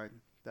storyline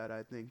that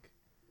I think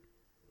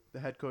the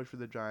head coach for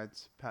the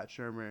Giants, Pat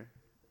Shurmur,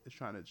 is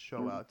trying to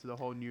show out to the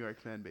whole New York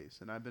fan base,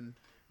 and I've been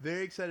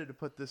very excited to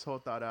put this whole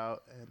thought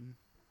out. And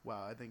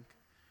wow, I think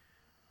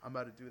I'm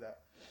about to do that.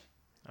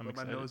 But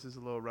my nose is a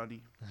little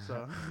runny,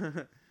 so.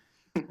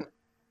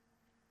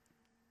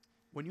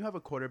 When you have a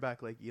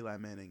quarterback like Eli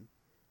Manning,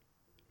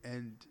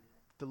 and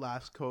the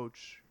last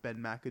coach, Ben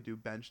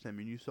McAdoo, benched him,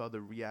 and you saw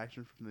the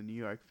reaction from the New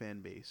York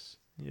fan base.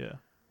 Yeah.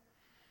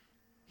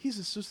 He's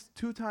a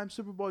two-time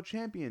Super Bowl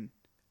champion,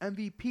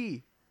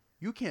 MVP.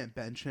 You can't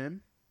bench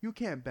him. You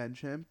can't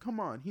bench him. Come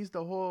on. He's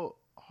the whole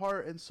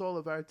heart and soul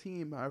of our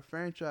team, our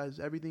franchise,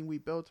 everything we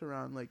built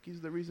around. Like,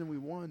 he's the reason we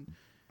won.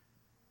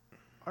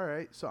 All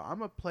right, so I'm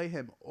going to play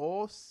him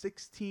all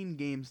 16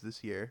 games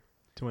this year.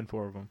 To win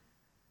 4 of them.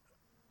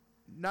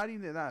 Not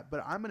even that,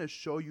 but I'm going to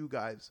show you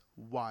guys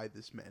why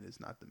this man is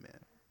not the man.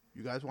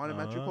 You guys want him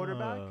at your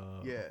quarterback?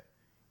 Yeah.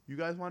 You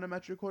guys want him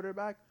at your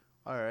quarterback?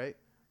 All right.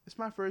 It's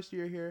my first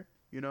year here,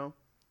 you know.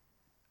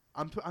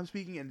 I'm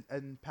speaking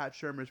in Pat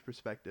Shurmur's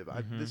perspective.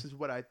 This is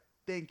what I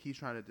think he's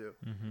trying to do.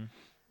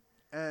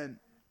 And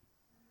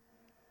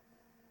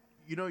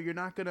you know, you're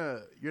not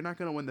gonna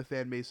win the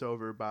fan base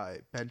over by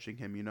benching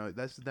him. You know,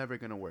 that's never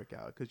gonna work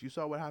out because you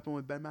saw what happened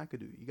with Ben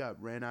McAdoo. He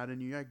got ran out of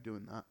New York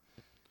doing that.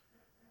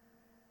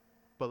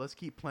 But let's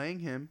keep playing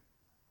him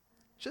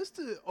just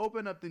to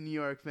open up the New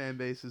York fan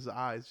base's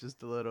eyes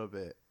just a little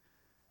bit.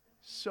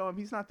 Show him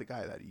he's not the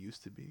guy that he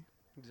used to be.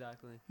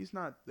 Exactly. He's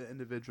not the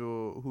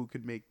individual who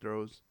could make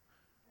throws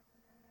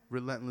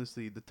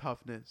relentlessly, the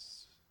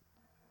toughness.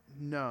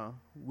 No,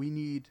 we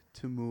need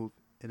to move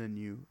in a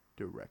new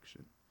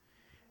direction.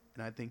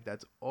 And I think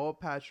that's all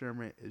Pat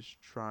Shurmur is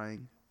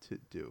trying to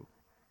do.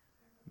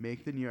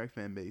 Make the New York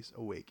fan base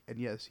awake. And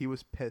yes, he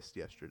was pissed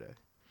yesterday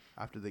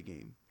after the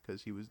game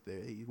because he was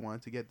there. He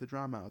wanted to get the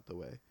drama out the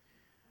way.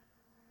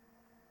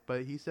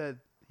 But he said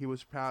he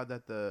was proud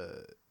that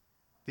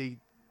they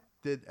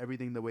did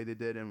everything the way they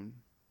did and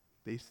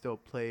they still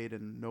played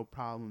and no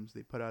problems.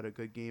 They put out a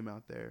good game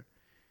out there.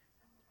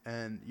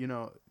 And, you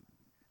know,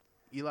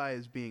 Eli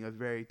is being a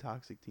very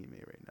toxic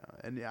teammate right now.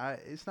 And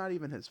it's not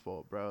even his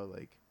fault, bro.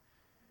 Like,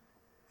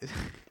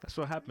 that's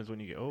what happens when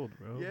you get old,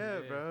 bro. Yeah,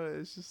 bro.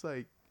 It's just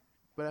like,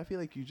 but I feel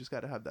like you just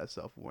got to have that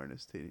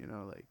self-awareness to, you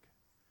know, like,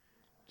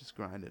 just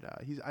grind it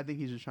out. I think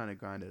he's just trying to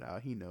grind it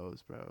out. He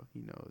knows, bro.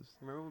 He knows.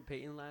 Remember when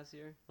Peyton last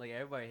year? Like,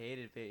 everybody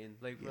hated Peyton.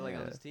 Like, we're like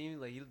on his team,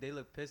 like, they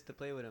look pissed to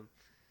play with him.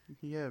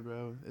 Yeah,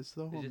 bro. It's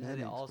the whole. They just had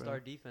an all-star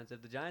defense.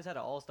 If the Giants had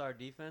an all-star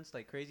defense,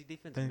 like crazy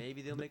defense,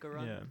 maybe they'll make a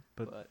run. Yeah,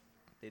 but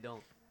they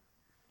don't.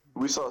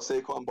 We saw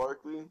Saquon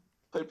Barkley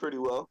play pretty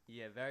well.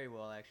 Yeah, very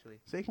well actually.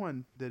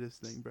 Saquon did his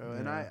thing, bro. Yeah.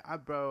 And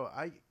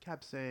I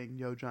kept saying,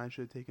 "Yo, Giants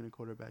should have taken a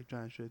quarterback.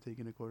 Giants should have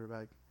taken a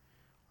quarterback."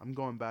 I'm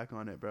going back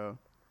on it, bro.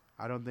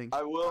 I don't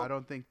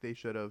think they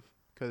should have,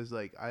 cause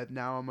like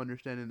I'm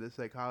understanding the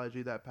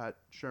psychology that Pat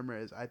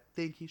Shurmur is. I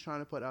think he's trying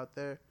to put out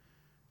there,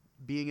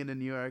 being in a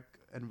New York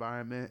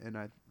environment, and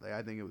I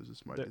think it was a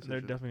smart decision.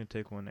 They're definitely gonna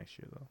take one next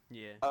year, though.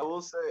 Yeah. I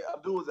will say,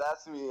 Abdul was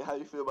asking me how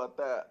you feel about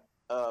that,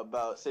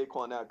 about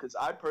Saquon now, because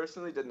I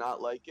personally did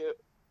not like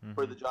it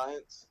for the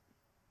Giants,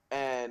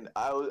 and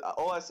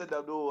all I said to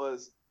Abdul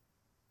was,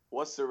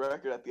 "What's the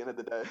record at the end of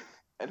the day,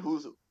 and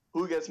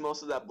who gets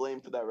most of that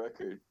blame for that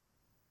record?"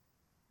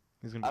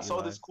 I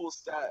saw this cool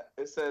stat.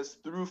 It says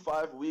through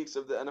 5 weeks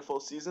of the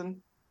NFL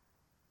season,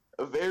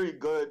 a very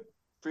good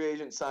free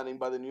agent signing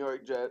by the New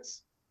York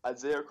Jets,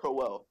 Isaiah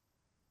Crowell.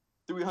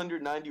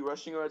 390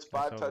 rushing yards,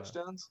 5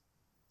 touchdowns,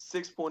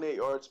 6.8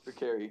 yards per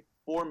carry,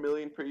 $4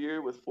 million per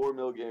year with $4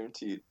 million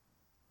guaranteed.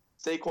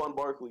 Saquon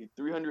Barkley,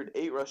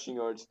 308 rushing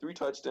yards, 3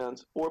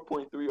 touchdowns,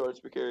 4.3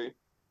 yards per carry,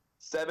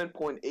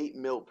 $7.8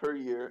 million per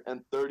year,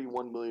 and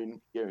 $31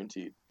 million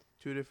guaranteed.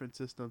 2 different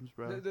systems,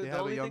 bro. The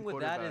only thing with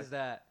that is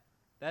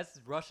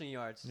that's rushing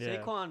yards. Yeah.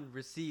 Saquon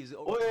receives.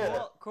 Oh,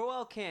 yeah.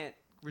 Crowell can't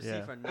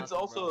receive for nothing. It's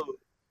also,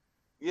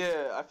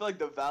 I feel like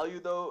the value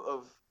though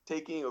of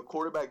taking a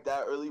quarterback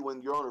that early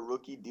when you're on a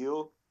rookie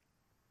deal,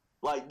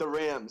 like the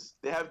Rams,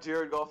 they have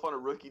Jared Goff on a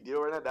rookie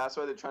deal right now. That's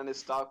why they're trying to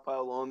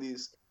stockpile on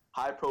these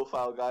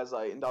high-profile guys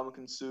like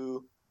Ndamukong Suh,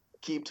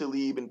 Aqib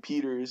Talib, and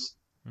Peters.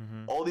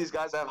 All these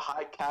guys have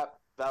high cap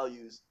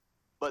values,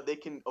 but they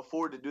can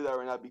afford to do that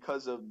right now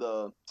because of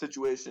the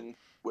situation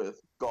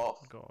with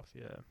Goff.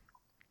 Yeah.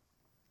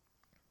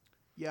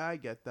 Yeah, I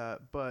get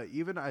that, but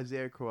even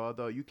Isaiah Crowell,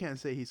 though, you can't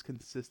say he's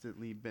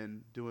consistently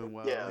been doing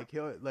well. Yeah.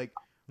 Like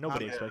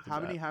Nobody expected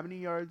that. How many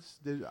yards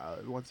did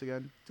once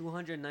again?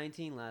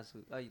 219 last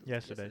week.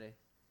 Yesterday.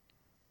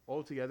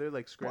 Altogether,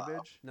 like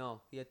scrimmage?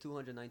 No, he had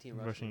 219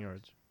 rushing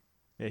yards.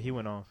 Yeah, he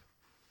went off.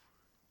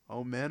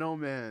 Oh man.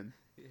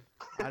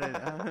 I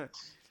didn't.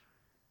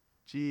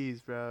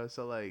 Jeez, bro.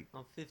 So like,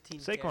 on 15.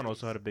 Saquon carries.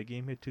 also had a big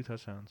game. He had 2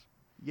 touchdowns.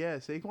 Yeah,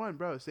 Saquon,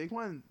 bro.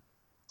 Saquon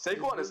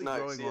is really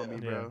nice. growing on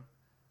me, bro.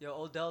 Yo,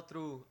 Odell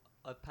threw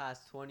a pass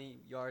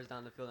 20 yards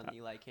down the field and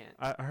Eli can't.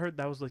 I heard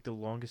that was like the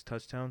longest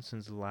touchdown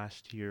since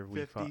last year,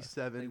 week 5.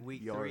 57 Like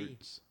week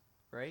yards.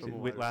 Right? From a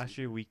Wait, wide last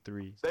receiver. year, week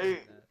 3.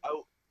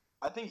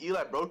 I think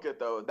Eli broke it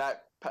though.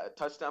 That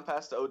touchdown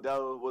pass to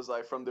Odell was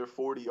like from their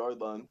 40-yard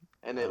line,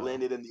 and it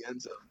landed in the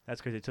end zone. That's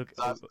crazy. It took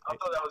So I thought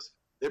that was.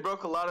 They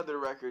broke a lot of their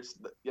records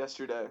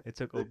yesterday. it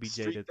took the OBJ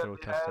streak to that throw a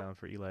they had- touchdown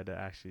for Eli to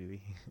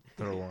actually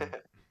throw one.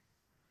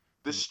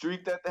 The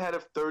streak that they had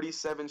of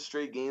 37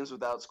 straight games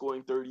without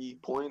scoring 30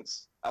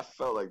 points, I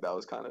felt like that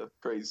was kind of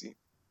crazy.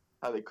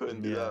 How they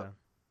couldn't do that.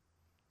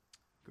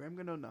 Graham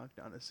gonna knock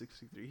down a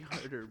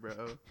 63-yarder,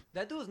 bro.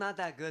 That dude's not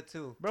that good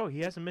too. Bro,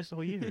 he hasn't missed the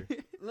whole year.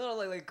 No,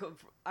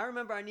 I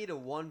remember I needed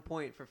 1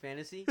 point for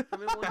fantasy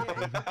from him one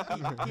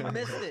year. He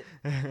missed it.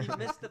 He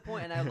missed the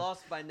point, and I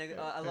lost by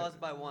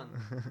by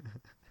 1.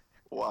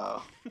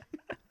 Wow.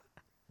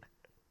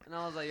 And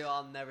I was like, yo,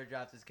 I'll never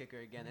draft this kicker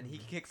again. And he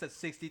kicks a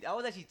 60. I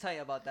was actually tight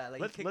about that.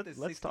 Like,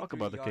 Let's talk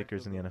about the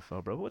kickers in the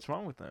NFL, bro. What's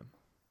wrong with them?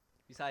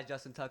 Besides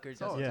Justin Tucker, It's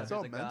Justin all, Tucker's it's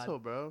all a mental,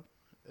 god. bro.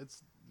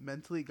 It's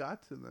mentally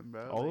got to them,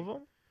 bro. All Like, of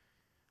them?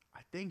 I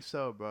think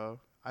so, bro.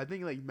 I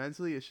think like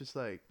mentally, it's just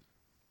like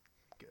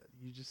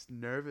you're just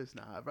nervous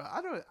now, bro.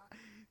 I don't.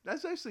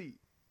 That's actually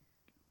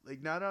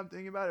like now that I'm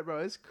thinking about it, bro.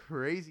 It's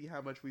crazy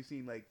how much we've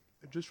seen like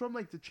just from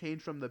like the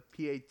change from the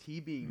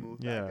PAT being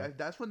moved. Yeah. back.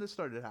 That's when this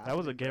started happening. That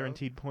was a bro.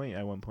 guaranteed point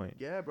at one point.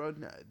 Yeah, bro.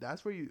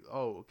 That's where you.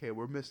 Oh, okay.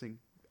 We're missing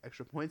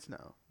extra points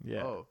now.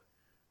 Yeah. Oh,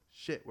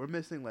 shit. We're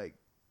missing like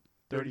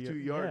 30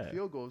 32-yard yeah.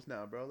 field goals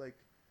now, bro. Like.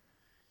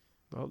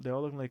 Well, they're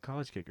all looking like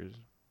college kickers,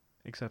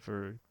 except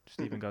for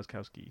Stephen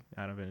Gostkowski,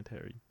 Adam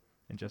Vinatieri,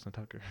 and Justin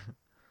Tucker.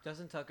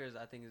 Justin Tucker's,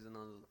 I think, is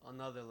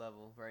another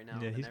level right now.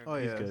 Yeah, than he's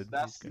everybody. he's good.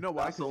 That's- You know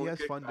why? That's the Because he only has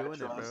kicker fun I doing it,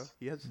 bro. trust.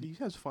 He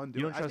has fun You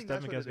doing. don't I trust think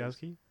that's Stephen what it is.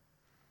 Gostkowski?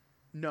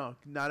 No,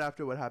 not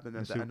after what happened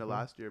In at the the end Super of Bowl?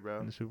 last year, bro.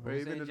 In the Super Or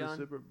Bowl? even St. in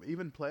John?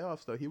 even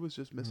playoffs though, he was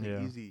just missing Yeah.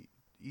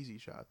 easy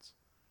shots.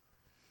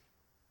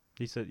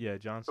 He said, yeah, Who are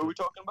Johnson. we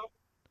talking about?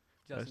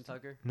 Justin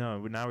Tucker. No,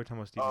 now we're talking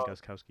about Stephen Oh.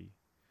 Gostkowski.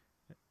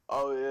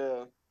 Oh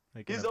yeah.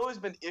 Like, He's always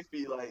been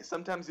iffy. Like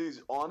sometimes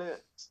he's on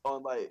it.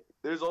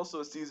 There's also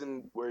a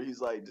season where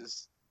he's like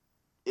just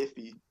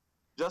iffy.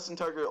 Justin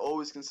Tucker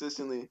always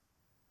consistently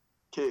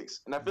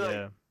kicks, and I feel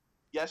yeah. like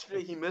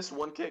yesterday he missed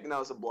one kick and that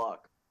was a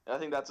block. And I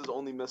think that's his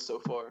only miss so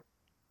far.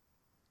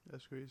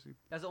 That's crazy.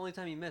 That's the only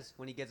time he missed,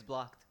 when he gets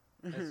blocked.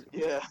 That's-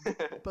 Yeah.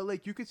 But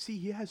like you could see,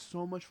 he has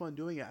so much fun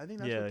doing it. I think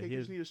that's Yeah, what he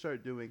kickers is- need to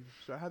start doing.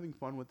 Start having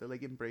fun with it.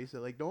 Like embrace it.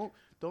 Like don't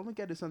look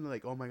at it as something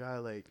like, oh my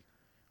god, like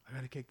I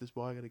gotta kick this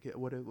ball. I gotta get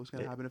what's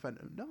gonna happen if I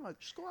no.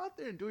 Just go out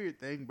there and do your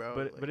thing, bro.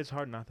 But Like, it's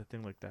hard not to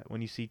think like that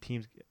when you see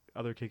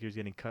other kickers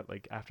getting cut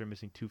like after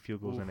missing 2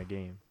 field goals in a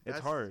game. It's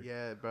that's- hard.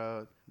 Yeah,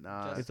 bro.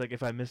 Nah. It's like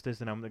if I miss this,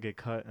 then I'm gonna get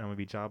cut and I'm gonna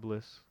be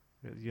jobless.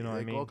 You know what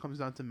I It mean? all comes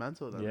down to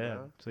mental, then, Yeah,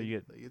 bro. so you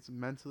get- like it's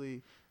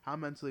how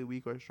mentally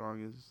weak or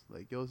strong is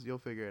like you'll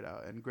figure it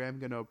out. And Graham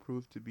gonna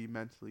prove to be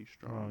mentally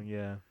strong. Oh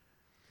yeah.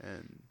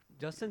 And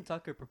Justin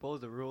Tucker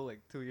proposed a rule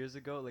like 2 years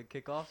ago, like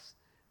kickoffs.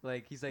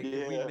 Like he's like,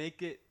 if we Yeah.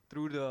 make it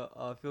through the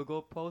field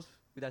goal post,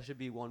 that should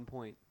be 1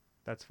 point.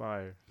 That's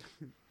fire.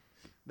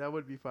 that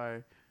would be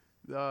fire.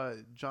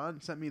 John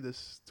sent me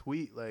this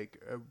tweet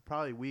like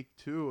probably week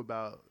 2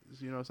 about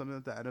something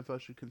that the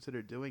NFL should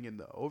consider doing in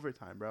the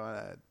overtime, bro.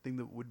 I think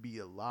that would be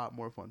a lot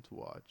more fun to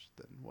watch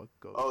than what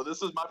goes. Oh,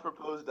 this was my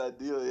proposed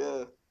idea.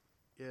 Yeah.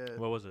 yeah.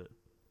 What was it?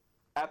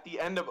 At the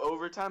end of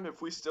overtime,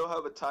 if we still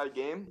have a tie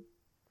game,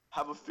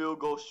 have a field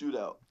goal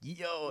shootout.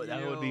 Yo,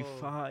 that would be Yo.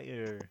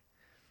 fire.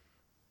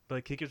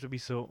 But kickers would be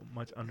so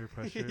much under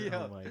pressure.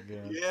 Yeah. Oh my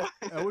god. Yeah.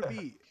 That would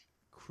be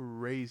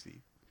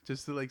crazy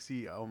just to like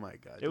see. Oh my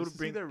god, It would just to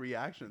see bring- their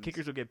reactions.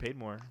 Kickers would get paid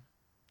more.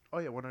 Oh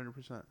yeah,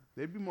 100%.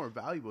 They'd be more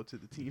valuable to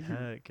the team.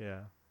 Heck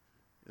yeah.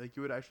 Like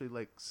you would actually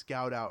like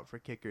scout out for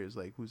kickers,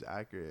 like who's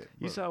accurate.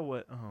 You But- saw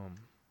what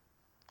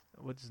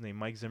what's his name?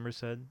 Mike Zimmer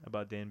said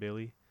about Dan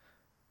Bailey.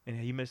 And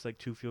he missed like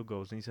 2 field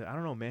goals and he said, I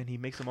don't know, man, he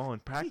makes them all in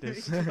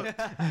practice.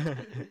 And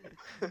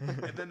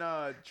then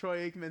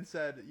Troy Aikman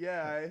said,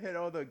 "Yeah, I hit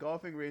all the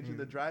golfing range and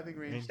the driving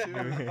range too."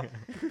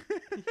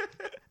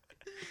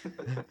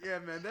 Yeah,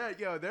 man,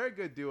 they're a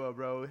good duo,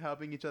 bro.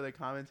 Helping each other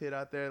commentate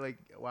out there, like,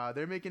 wow,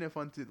 they're making it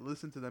fun to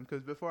listen to them.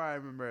 Because before, I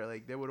remember,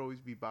 like, they would always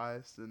be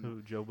biased and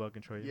Who, Joe Buck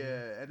and Troy.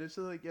 yeah, and it's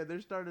just like, yeah,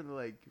 they're starting to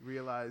like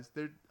realize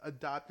they're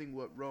adopting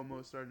what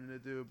Romo's starting to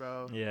do,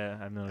 bro. Yeah,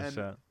 I've noticed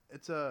And that.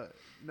 it's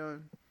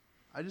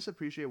I just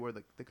appreciate where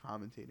the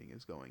commentating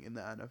is going in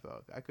the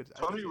NFL. I could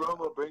Tony see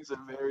Romo brings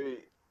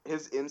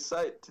his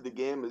insight to the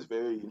game is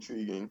very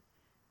intriguing.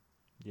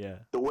 Yeah.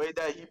 The way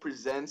that he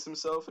presents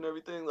himself and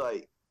everything,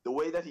 like the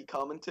way that he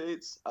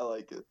commentates, I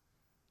like it.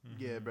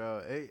 Yeah, Mhm. bro.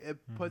 It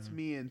puts Mhm.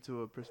 me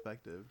into a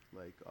perspective.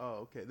 Like, oh,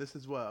 okay, this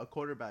is what a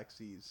quarterback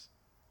sees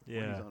when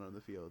Yeah. he's on the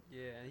field.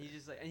 Yeah, and he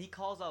just like, and he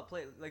calls out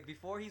plays. Like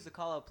before he used to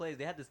call out plays,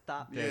 they had to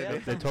stop. Yeah, They,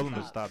 had they told him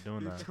to stop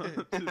doing that.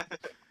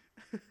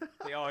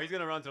 Like, oh, he's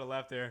gonna run to the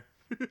left there.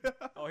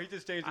 Oh, he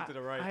just changed it to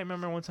the right. I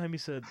remember one time he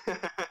said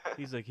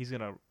he's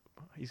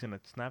gonna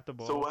snap the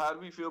ball. So how do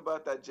we feel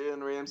about that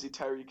Jalen Ramsey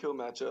Tyreek Hill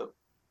matchup?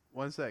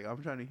 One sec.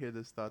 I'm trying to hear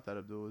this thought that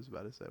Abdul was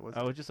about to say. One I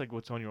sec. was just like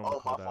what Tony Romo Oh, my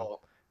called out.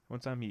 fault. One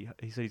time he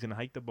said he's gonna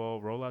hike the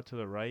ball, roll out to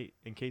the right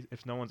in case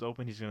if no one's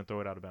open, he's gonna throw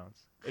it out of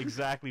bounds.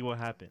 Exactly what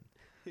happened.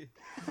 And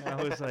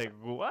I was like,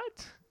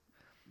 what?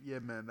 Yeah,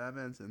 man, that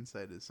man's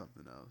insight is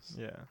something else.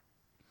 Yeah.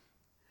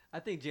 I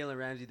think Jalen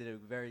Ramsey did a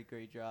very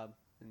great job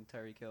in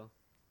Tyreek Hill.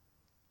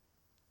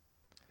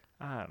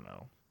 I don't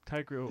know.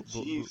 Tyreek Hill.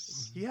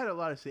 Jeez. He had a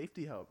lot of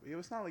safety help. It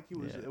was not like he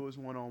was. Yeah. It was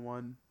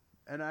 1-on-1.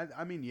 And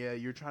I mean, yeah,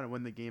 you're trying to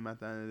win the game at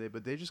the end of the day,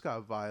 but they just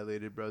got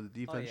violated, bro. The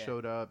defense yeah.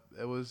 showed up.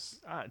 It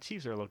was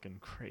Chiefs are looking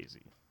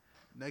crazy.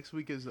 next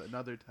week is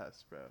another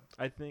test, bro.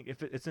 I think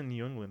if it's in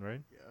New England,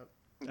 right? Yep.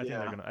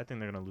 I think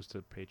they're gonna lose to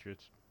the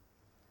Patriots.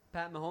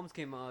 Pat Mahomes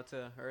came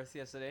to Earth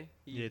yesterday.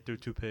 He threw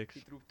 2 picks.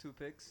 He threw 2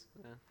 picks.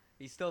 Yeah.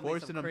 He still made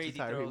Forcing some them to crazy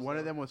Tyreek. throws. One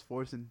of though. them was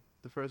forcing.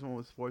 The first one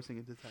was forcing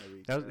it to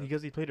Tyreek. That was bro.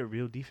 because he played a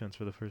real defense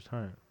for the first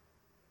time.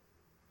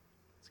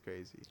 It's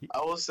crazy. I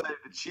will say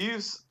the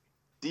Chiefs'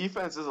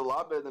 defense is a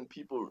lot better than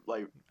people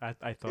like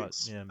I thought,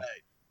 yeah.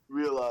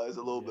 realize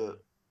a little Yeah.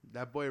 bit.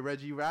 That boy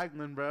Reggie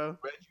Ragland, bro.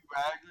 Reggie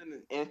Ragland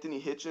and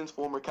Anthony Hitchens,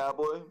 former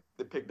Cowboy,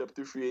 they picked up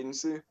through free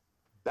agency.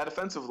 That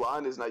offensive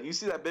line is not. You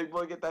see that big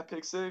boy get that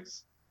pick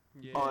 6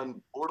 Yeah.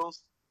 on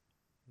Bortles?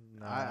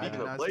 Nah, I did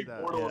Speaking of not see Blake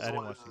that. Bortles, Yeah, I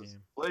didn't watch the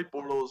game. Blake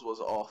Bortles was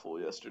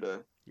awful yesterday.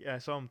 Yeah, I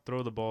saw him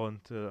throw the ball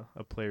into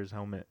a player's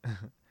helmet.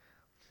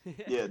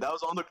 Yeah, that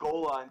was on the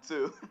goal line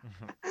too.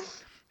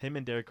 Him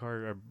and Derek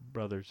Carr are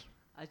brothers.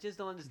 I just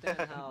don't understand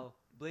how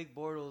Blake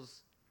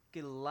Bortles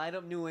can light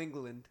up New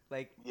England,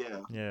 like Yeah.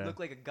 Yeah. look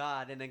like a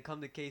god, and then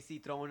come to KC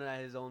throwing it at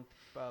his own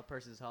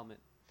person's helmet.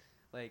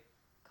 Like,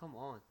 come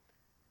on.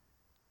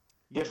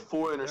 He had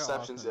 4 Their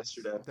interceptions offense-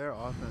 yesterday. Their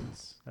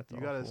offense. That's you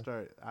gotta awful.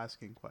 start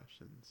asking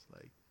questions.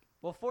 Like,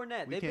 Well,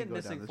 Fournette, We they've can't been go down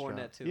missing this Fournette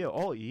route. too. Yeah,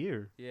 all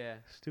year. Yeah.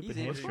 Stupid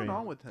He's what's injured. going hamstring.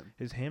 on with him?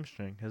 His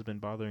hamstring has been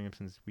bothering him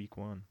since week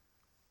 1.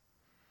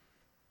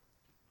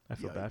 I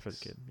feel bad for the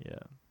Yikes. kid. Yeah.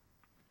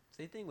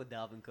 Same thing with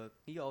Dalvin Cook.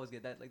 He always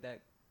get that like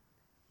that.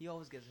 He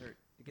always gets hurt.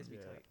 It gets me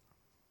Yeah. tight.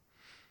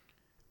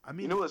 I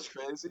mean, You know what's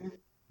crazy?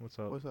 What's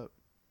up? what's up?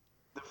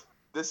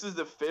 This is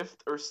the 5th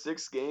or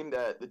 6th game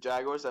that the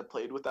Jaguars have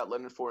played without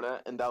Leonard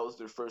Fournette, and that was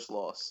their first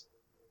loss.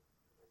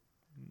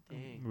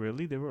 Dang.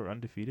 Really? They were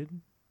undefeated?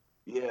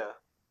 Yeah.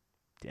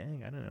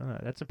 Dang, I didn't know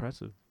that. That's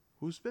impressive.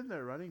 Who's been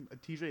there running?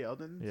 TJ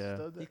Eldon? Yeah.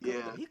 Still He there? cooked,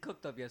 Yeah. up, he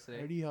cooked up I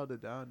yesterday. heard he held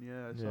it down.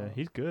 Yeah. I Yeah, saw.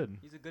 he's good.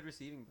 He's a good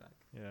receiving back.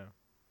 Yeah.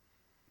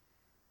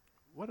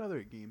 What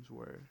other games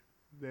were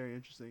very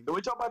interesting? Can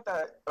we talk about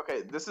that?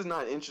 Okay, this is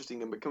not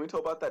interesting, but can we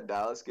talk about that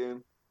Dallas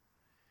game?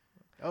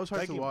 That was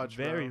hard That to game watch.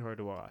 very bro. hard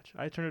to watch.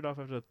 I turned it off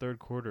after the 3rd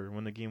quarter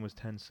when the game was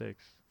 10-6.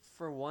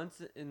 For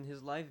once in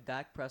his life,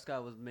 Dak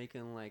Prescott was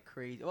making like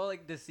crazy. Well,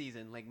 like this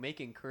season, like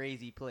making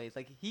crazy plays.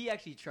 Like he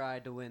actually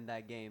tried to win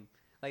that game.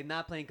 Like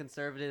not playing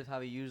conservative how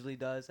he usually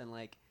does, and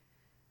like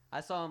I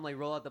saw him like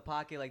roll out the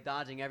pocket, like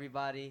dodging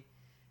everybody.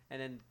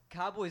 And then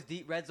Cowboys'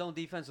 deep red zone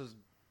defense was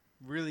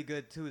really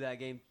good too that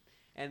game,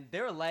 and they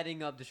were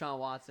lighting up Deshaun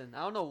Watson. I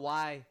don't know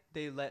why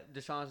they let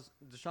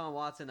Deshaun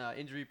Watson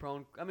injury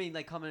prone. I mean,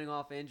 like coming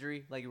off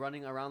injury, like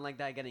running around like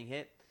that, getting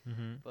hit.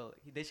 Mm-hmm. But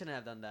they shouldn't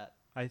have done that.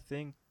 I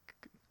think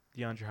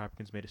DeAndre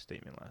Hopkins made a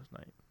statement last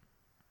night.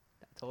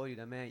 I told you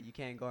that, man. You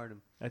can't guard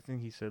him. I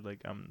think he said, like,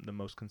 I'm the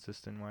most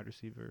consistent wide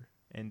receiver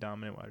and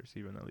dominant wide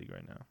receiver in the league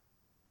right now.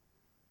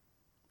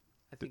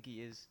 I think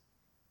he is.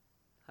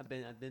 I've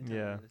been telling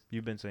Yeah, you this.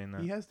 you've been saying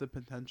that. He has the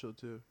potential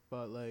to,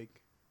 but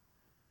like,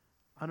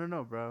 I don't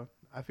know, bro.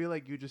 I feel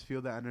like you just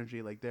feel the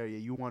energy, like there. Yeah,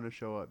 you want to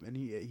show up, and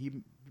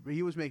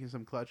he was making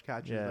some clutch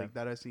catches Yeah. like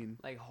that. I've seen.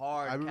 Like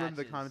hard. I remember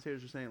the catches.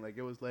 commentators were saying like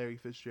it was Larry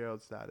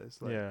Fitzgerald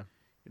status, like Yeah.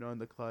 you know, in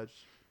the clutch.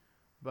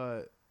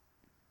 But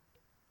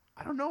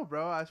I don't know,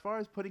 bro. As far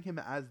as putting him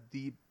as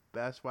the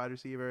best wide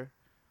receiver,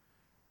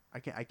 I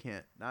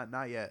can't.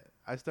 Not yet.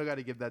 I still got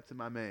to give that to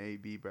my man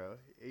AB, bro.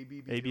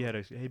 AB had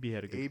a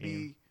good AB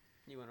game.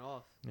 He went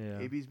off. Yeah.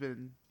 AB's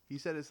been. He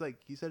said it's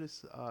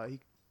he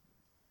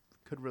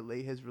could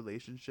relate his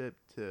relationship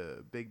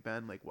to Big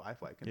Ben like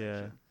Wi-Fi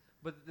connection.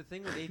 But the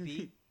thing with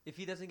AP, if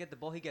he doesn't get the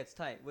ball, he gets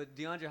tight. With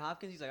DeAndre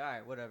Hopkins, he's like, all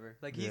right, whatever.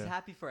 Like he's Yeah.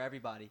 happy for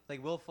everybody.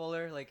 Like Will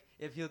Fuller, like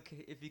if you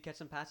catch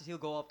some passes, he'll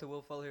go up to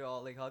Will Fuller,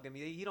 all like hug him.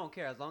 He don't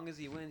care as long as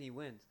he wins, he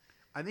wins.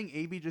 I think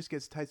AB just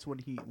gets tight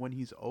when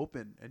he's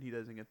open and he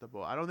doesn't get the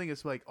ball. I don't think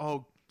it's like,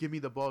 oh, give me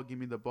the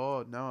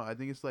ball. No, I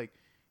think it's like,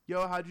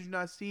 yo, how did you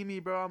not see me,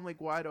 bro? I'm like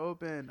wide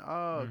open.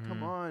 Oh, come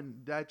Mhm.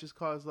 on. That just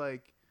caused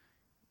like,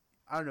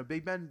 I don't know.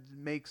 Big Ben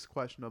makes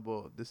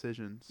questionable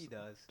decisions He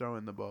does.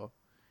 throwing the ball.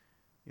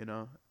 You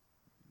know,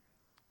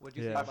 What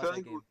do you Yeah. think I about feel that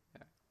like game?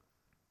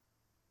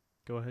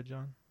 Go ahead,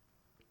 John.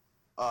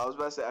 I was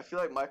about to say, I feel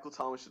like Michael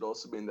Thomas should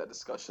also be in that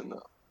discussion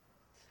though.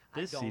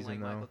 This I don't season, like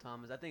though. Michael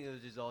Thomas. I think it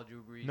was just all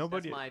Drew Brees.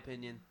 Nobody- That's my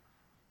opinion.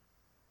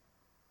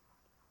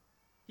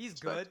 He's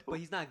good, Respectable. but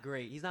he's not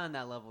great. He's not on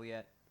that level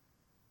yet.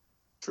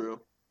 True.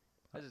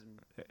 That's just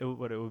It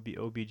would be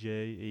OBJ,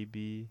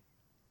 AB,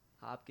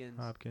 Hopkins.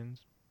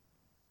 Hopkins.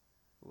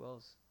 Who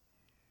else?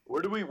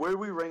 Where do we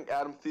rank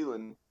Adam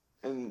Thielen?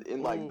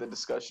 in like the Oof.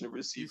 discussion of He's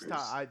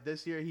receivers.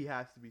 this year he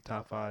has to be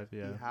Top five,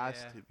 yeah. He has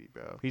Yeah. to be,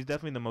 bro. He's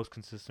definitely the most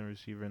consistent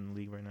receiver in the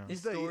league right now.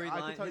 His I storyline-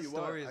 can tell his you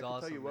what. story I is can tell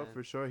awesome, you what man.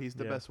 for sure. He's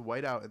the Yeah. best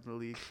whiteout in the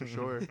league for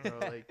sure, bro.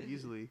 Like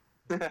easily.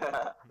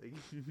 Like,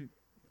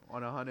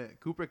 on 100.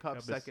 Cooper Cup Cup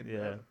is- second. yeah.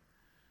 bro.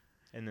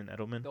 And then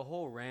Edelman. The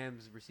whole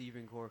Rams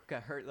receiving core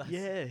got hurt last.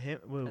 Yeah, him.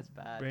 Well, That's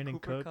bad. Brandon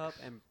Cooper Cooks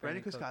Cup and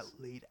Brandon Cooks Cooks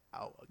got laid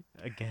out.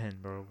 again,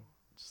 bro.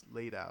 Just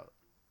laid out.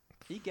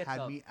 He gets Had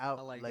up. me out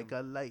I like like him.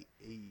 a light.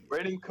 Ayy.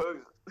 Brandon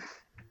Cooks,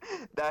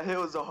 that hit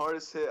was the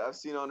hardest hit I've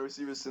seen on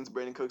receivers since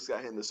Brandon Cooks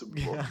got hit in the Super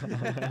Bowl.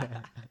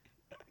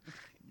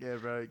 Yeah,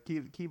 bro.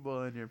 Keep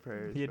bullying your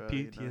prayers. He had bro.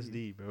 You know,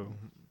 PTSD, bro.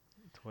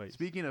 Twice.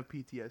 Speaking of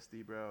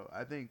PTSD, bro,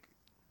 I think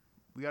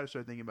we got to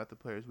start thinking about the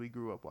players we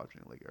grew up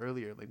watching, like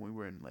earlier, like when we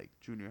were in like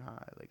junior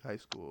high, like high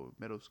school,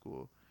 middle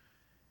school,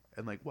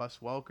 and like Wes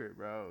Welker,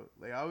 bro.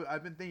 Like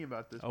I've been thinking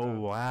about this. Oh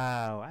bro.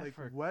 wow! I Like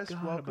forgot Wes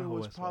about Welker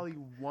was Wes probably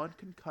Welker. one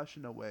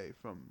concussion away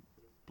from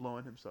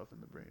blowing himself in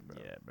the brain, bro.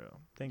 Yeah, bro.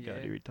 Thank God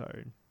Yeah. he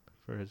retired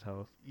for his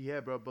health. Yeah,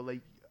 bro. But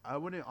like, I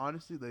wouldn't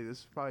honestly like. This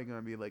is probably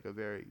gonna be like a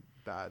very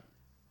bad,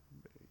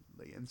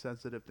 like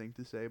insensitive thing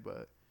to say,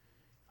 but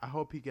I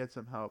hope he gets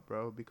some help,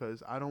 bro.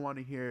 Because I don't want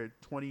to hear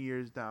 20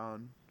 years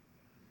down,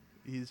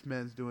 this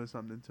man's doing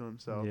something to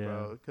himself, Yeah.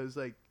 bro. Because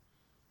like,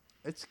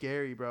 it's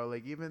scary, bro.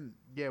 Like even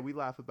we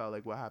laugh about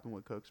like what happened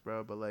with Cooks,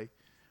 bro. But like,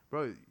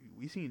 bro,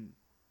 we seen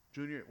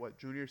Junior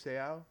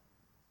Seau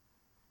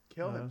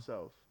kill Uh-huh.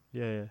 himself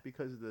Yeah,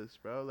 because of this,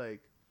 bro.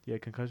 Like yeah.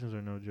 Concussions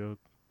are no joke.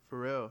 for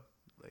real.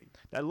 Like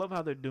I love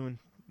how they're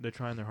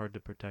trying their hard to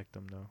protect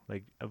them though.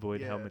 Like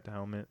avoid Yeah. helmet to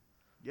helmet.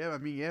 yeah, I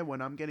mean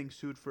when I'm getting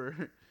sued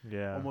for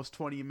Yeah. almost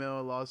 20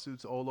 mil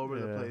lawsuits all over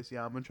the Yeah. place,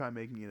 yeah, I'm gonna try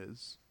making it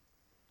as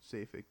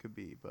safe it could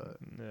be, but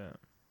Yeah.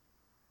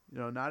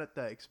 not at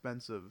the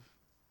expense of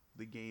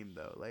the game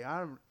though. Like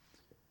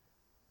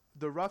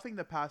the roughing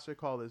the passer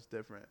call is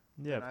different.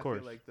 Yeah, And of I course.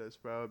 feel like this,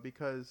 bro,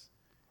 because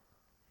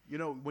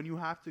when you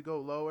have to go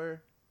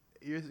lower,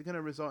 it's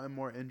gonna result in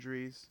more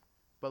injuries.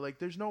 But like,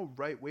 there's no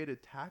right way to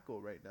tackle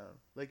right now.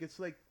 Like it's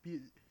like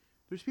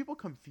there's people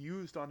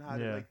confused on how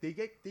to Yeah. like they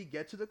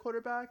get to the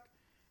quarterback.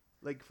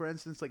 Like for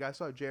instance, like I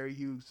saw Jerry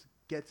Hughes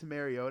get to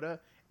Mariota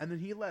and then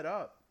he let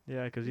up.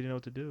 Yeah, because he didn't know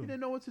what to do. He didn't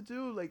know what to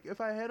do. Like if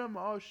I hit him,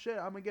 oh shit,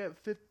 I'm gonna get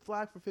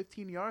flag for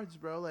 15 yards,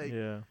 bro. Like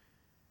Yeah.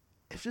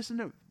 it's just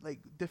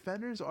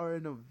defenders are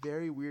in a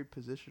very weird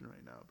position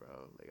right now,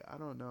 bro. Like I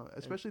don't know,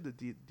 especially the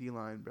D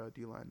line, bro.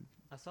 D line.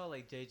 I saw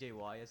like JJ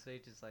Watt yesterday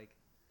just like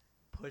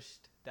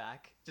pushed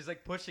Dak, just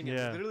like pushing him,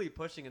 Yeah. literally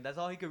pushing him. That's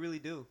all he could really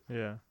do.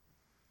 Yeah.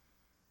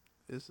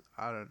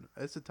 I don't know.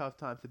 It's a tough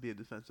time to be a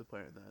defensive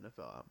player in the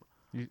NFL.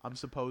 You- I'm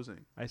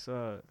supposing. I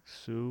saw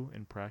Sue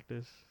in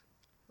practice.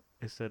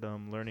 It said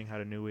learning how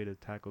to new way to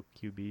tackle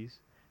QBs.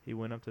 He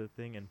went up to the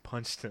thing and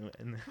punched him,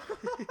 and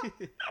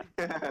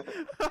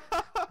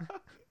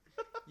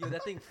Yo,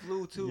 that thing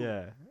flew too.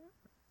 yeah.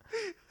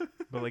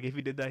 But like if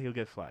he did that, he'll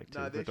get flagged too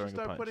Nah, for they should throwing a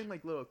start punch. putting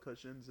like little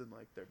cushions in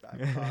like their back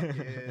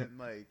pocket and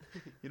like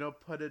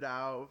put it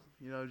out.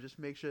 Just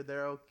make sure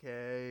they're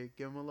okay.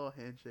 Give them a little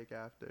handshake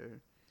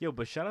after. Yo,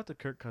 but shout out to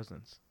Kirk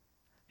Cousins.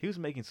 He was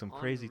making some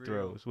crazy Unreal.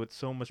 throws with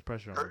so much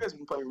pressure on Kirk him. has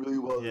been playing really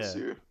well this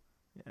Yeah. year.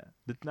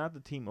 Yeah, not the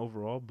team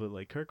overall, but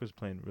like Kirk was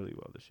playing really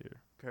well this year.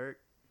 Kirk,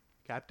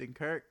 Captain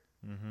Kirk.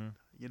 Mm-hmm.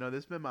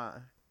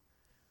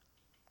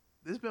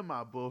 This been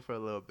my bull for a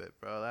little bit,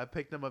 bro. I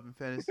picked him up in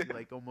fantasy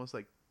like almost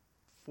like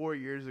 4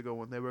 years ago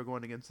when they were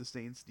going against the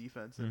Saints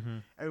defense, and Mm-hmm.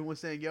 everyone was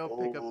saying, "Yo,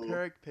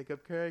 pick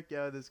up Kirk.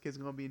 Yo, this kid's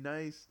gonna be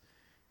nice."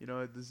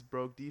 This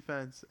broke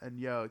defense, and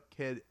yo,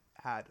 kid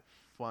had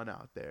fun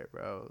out there,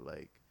 bro.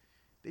 Like,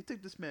 they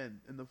took this man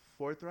in the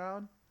 4th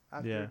round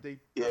after Yeah. they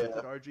Yeah.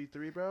 drafted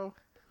RG3, bro.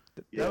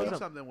 Yeah. That was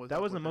something was That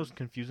up was the with most him.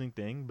 confusing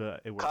thing,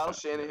 but it worked. Kyle out.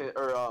 Shanahan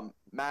or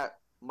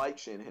Mike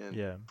Shanahan.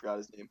 Yeah. Forgot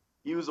his name.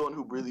 He was the one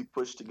who really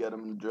pushed to get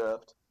him in the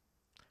draft.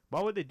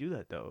 Why would they do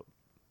that though?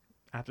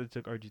 After they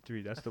took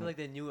RG3, that's I the feel like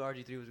they knew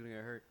RG3 was gonna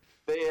get hurt.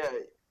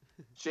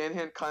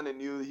 Shanahan kind of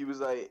knew. He was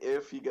like,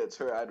 if he gets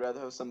hurt, I'd rather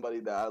have somebody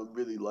that I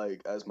really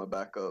like as my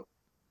backup.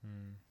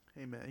 Mm.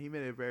 Hey man, he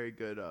made a very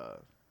good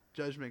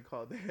judgment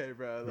call there,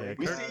 bro. Yeah, Like,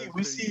 We Kirk- see was we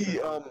pretty see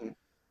good.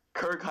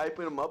 Kirk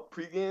hyping him up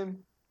pregame.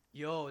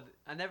 Yo,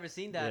 I never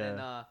seen that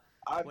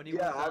in When he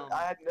was,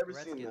 I had never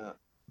Redskin. seen that.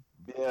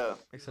 Yeah,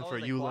 Except always, for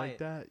like, you quiet. like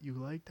that, you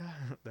like that.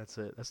 That's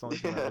it. That's the only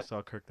time I Yeah. ever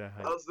saw Kirk that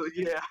I hype. was like,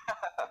 yeah.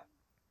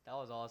 That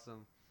was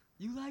awesome.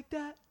 You like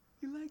that?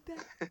 You like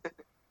that?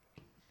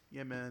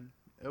 Yeah, man.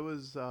 It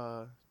was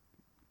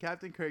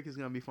Captain Kirk is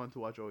gonna be fun to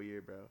watch all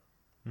year, bro.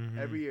 Mhm.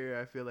 Every year,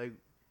 I feel like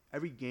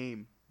every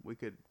game we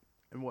could,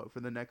 and for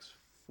the next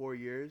 4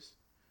 years,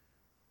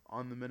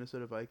 on the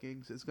Minnesota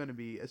Vikings, it's gonna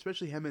be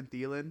especially him and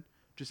Thielen.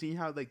 Just seeing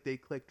how like they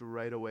clicked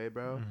right away,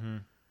 bro.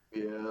 Mhm.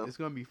 Yeah. It's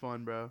gonna be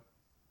fun, bro.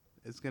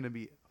 It's gonna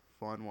be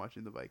fun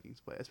watching the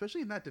Vikings play,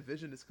 especially in that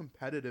division. It's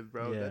competitive,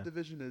 bro. Yeah. That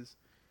division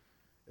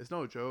it's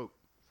no joke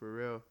for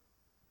real.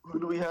 Who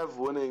do we have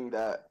winning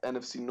that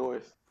NFC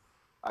North?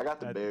 I got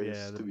the Bears,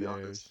 Yeah, the to be Bears.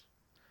 honest.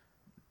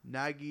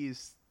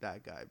 Nagy's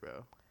that guy,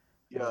 bro.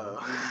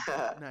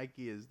 Yeah.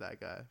 Nike is that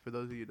guy. For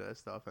those of you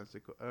that's the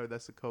offensive, or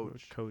that's the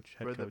coach.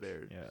 Head for the coach.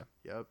 Bears. Yeah.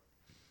 Yep.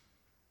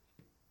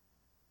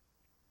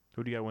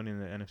 Who do you got winning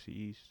the NFC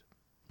East?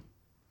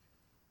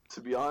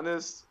 To be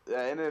honest, the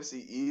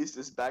NFC East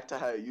is back to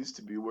how it used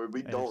to be, where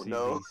we don't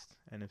know.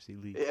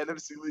 NFC least. Yeah,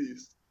 NFC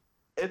least.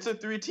 It's a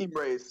 3-team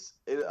race.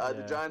 The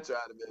Yeah. Giants are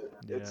out of it.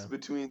 Yeah. It's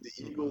between the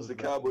Eagles, Those the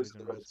Cowboys, Redskins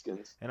and the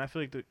Redskins. And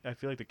I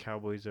feel like the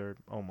Cowboys are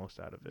almost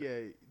out of it.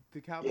 Yeah,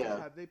 the Cowboys Yeah.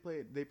 have they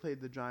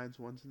played the Giants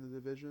once in the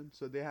division,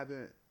 so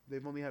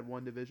they've only had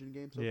one division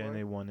game so Yeah, far. and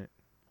they won it.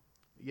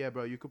 Yeah,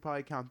 bro, you could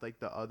probably count like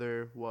the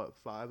other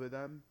 5 of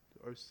them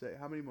or say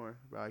how many more?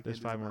 Bro, I There's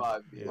can't do 5 the more.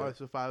 math. 5, yeah. Oh,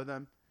 so 5 of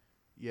them.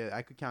 Yeah,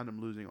 I could count them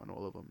losing on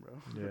all of them, bro.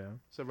 Yeah.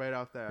 So right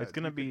off that, It's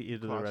gonna you be could either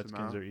the cross them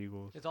Redskins out. or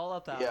Eagles. It's all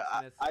up to Yeah, Alex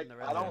Smith I and the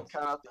don't Redskins.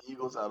 count out the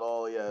Eagles at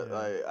all yet. Yeah.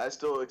 Like, I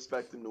still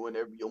expect them to win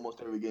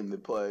almost every game they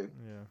play.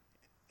 Yeah.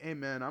 Hey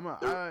man,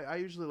 I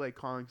usually like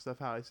calling stuff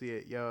how I see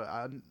it.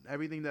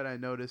 Everything that I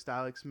noticed,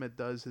 Alex Smith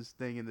does his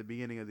thing in the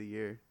beginning of the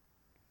year.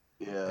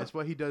 Yeah. That's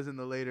what he does in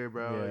the later,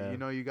 bro. Yeah. You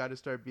know, you got to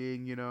start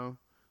being, a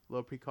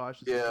little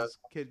precautious. Yeah. This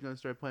kid's gonna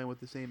start playing with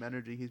the same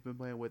energy he's been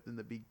playing with in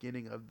the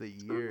beginning of the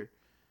year.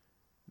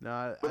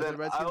 Nah, But as then a I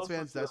Redskins also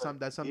fans, feel like-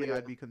 that's something yeah.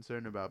 I'd be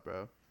concerned about,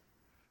 bro.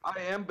 I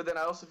am, but then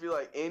I also feel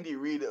like Andy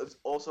Reid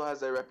also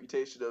has that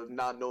reputation of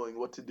not knowing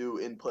what to do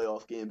in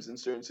playoff games in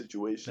certain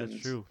situations.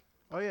 That's true.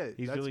 Oh yeah,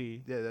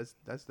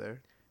 that's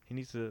there. He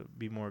needs to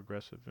be more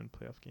aggressive in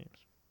playoff games.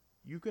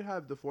 You could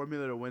have the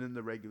formula to win in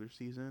the regular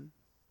season,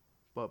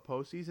 but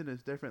postseason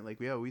is different. Like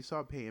we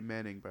saw Peyton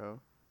Manning, bro.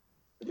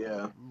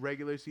 Yeah.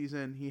 Regular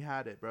season, he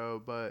had it, bro.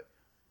 But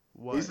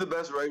what? He's the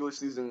best regular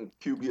season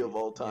QB of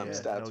all time, Yeah,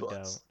 stats no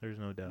wise. doubt. There's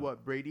no doubt.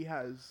 What Brady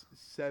has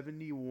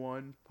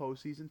 71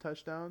 postseason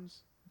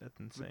touchdowns. That's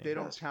insane. But they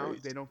don't That's count.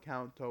 crazy. They don't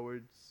count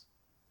towards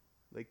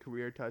like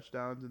career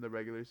touchdowns in the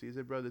regular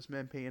season, bro. This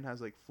man Payne has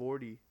like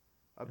 40,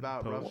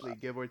 about post- roughly,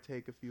 give or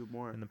take a few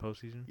more. in the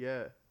postseason.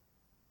 Yeah,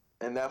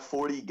 And that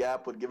 40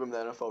 gap would give him the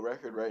NFL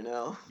record right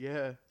now.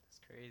 yeah, It's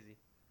crazy.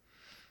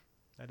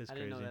 That is I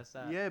crazy. didn't know that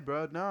stat. yeah,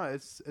 bro. No,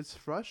 it's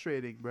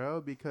frustrating, bro.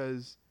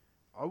 Because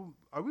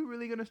are we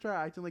really gonna start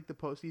acting like the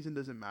postseason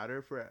doesn't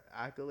matter for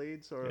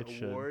accolades or It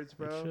should. awards,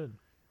 bro? It should.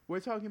 We're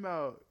talking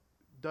about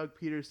Doug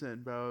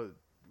Peterson, bro.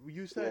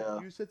 You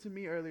said to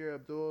me earlier,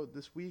 Abdul,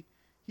 this week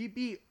he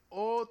beat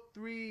all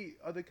 3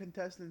 other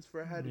contestants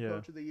for head Yeah.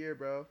 coach of the year,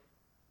 bro.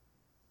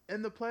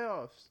 In the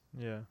playoffs.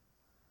 Yeah.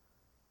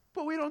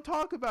 But we don't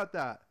talk about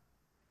that.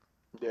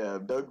 Yeah,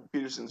 Doug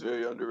Peterson's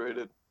very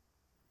underrated.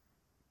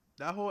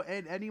 That whole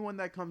and anyone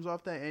that comes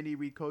off that Andy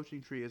Reid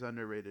coaching tree is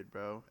underrated,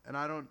 bro. And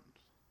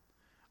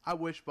I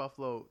wish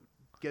Buffalo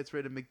gets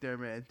rid of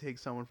McDermott and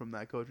takes someone from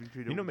that coaching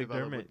tree. You know,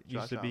 develop McDermott with used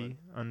Josh to be Allen.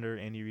 under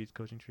Andy Reid's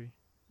coaching tree.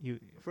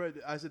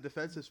 As a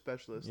defensive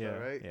specialist, Yeah, though,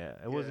 right? yeah.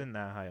 It wasn't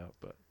that high up,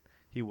 but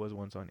he was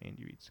once on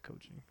Andy Reid's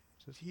coaching.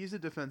 He's a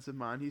defensive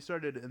mind. He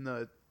started in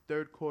the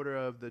third quarter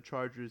of the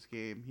Chargers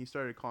game. He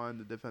started calling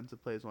the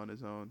defensive plays on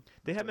his own.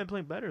 They have been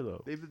playing better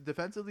though. They've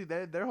defensively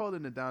they're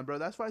holding it down, bro.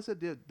 That's why I said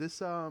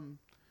this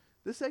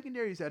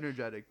secondary is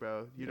energetic,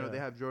 bro. You know, Yeah. they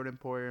have Jordan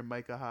Poyer,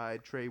 Micah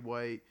Hyde, Trey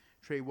White,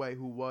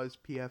 who was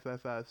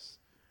PFF's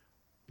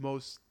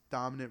most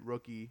dominant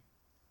rookie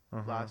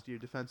last year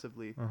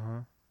defensively.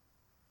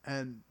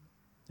 And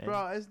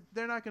bro,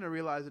 they're not gonna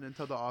realize it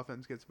until the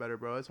offense gets better,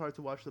 bro. It's hard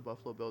to watch the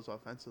Buffalo Bills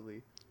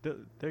offensively.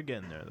 They're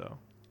getting there though.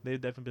 They've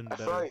definitely been I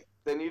better. feel like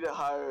they need to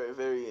hire a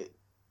very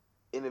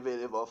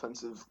innovative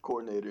offensive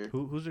coordinator.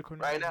 Who's their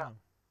coordinator Right now.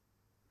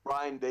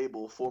 Brian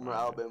Dable, former Okay.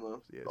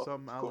 Alabama. Yeah, offensive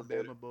some coordinator.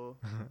 Alabama bull.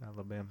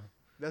 Alabama.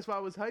 That's why I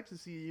was hyped to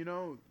see,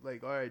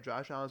 like, all right,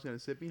 Josh Allen's gonna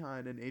sit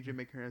behind and AJ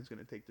McCarron's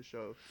gonna take the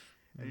show,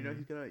 and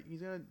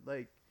he's gonna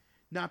like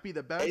not be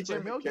the best,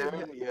 AJ but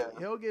McCarron,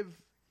 he'll give.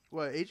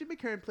 Well, AJ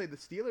McCarron played the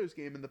Steelers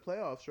game in the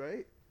playoffs,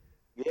 right?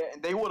 Yeah,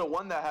 and they would have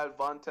won that had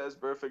Vontez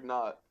Burfict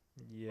not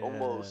Yeah.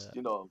 almost,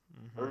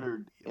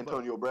 murdered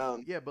Antonio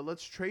Brown. Yeah, but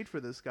let's trade for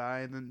this guy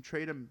and then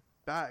trade him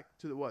back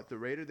to the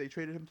Raiders. They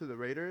traded him to the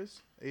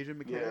Raiders. AJ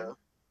McCarron. Yeah.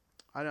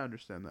 I don't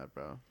understand that,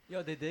 bro.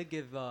 Yo, they did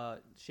give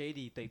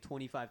Shady like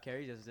 25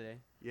 carries yesterday.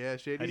 Yeah,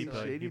 Shady. How'd he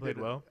play? Shady He played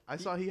did- well? I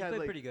saw he had played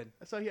like pretty good.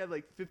 I saw he had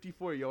like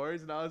 54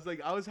 yards, and I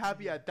was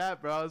happy at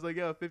that, bro. I was like,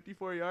 yo,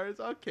 54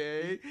 yards,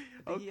 okay.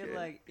 I think he had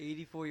like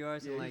 84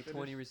 yards and he like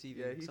 20 finished-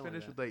 receiving. Yeah, he something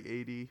finished like with like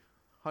 80,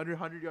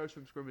 100 yards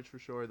from scrimmage for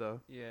sure, though.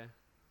 that. Yeah.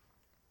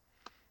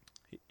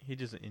 He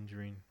just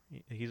injuring.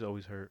 He's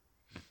always hurt.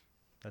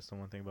 That's the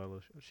one thing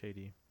about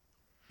Shady.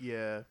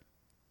 Yeah.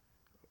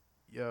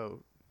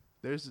 Yo,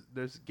 there's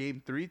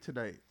game 3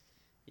 tonight.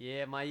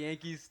 Yeah, my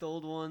Yankees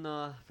stole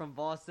one from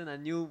Boston. I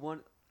knew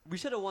one. We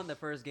should have won the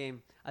first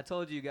game. I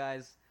told you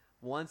guys.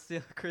 Once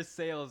Chris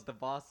Sales, the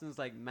Boston's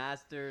like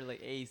master, like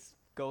ace,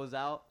 goes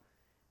out,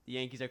 the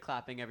Yankees are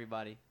clapping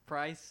everybody.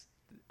 Price,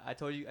 I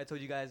told you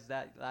guys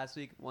that last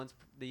week. Once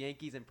the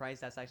Yankees and Price,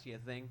 that's actually a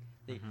thing.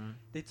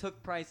 They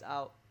took Price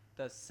out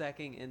the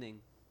second inning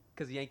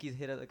because the Yankees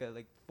hit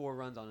like 4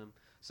 runs on him.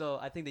 So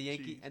I think the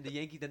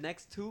Yankees, the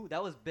next 2,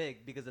 that was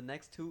big because the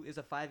next 2 is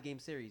a 5-game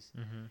series.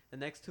 The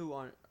next 2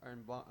 are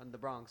in the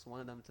Bronx. One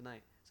of them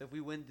tonight. So if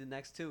we win the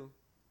next two,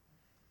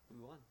 we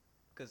won,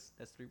 because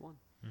that's 3-1.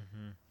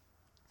 Mm-hmm.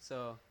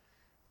 So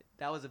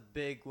that was a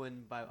big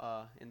win by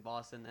in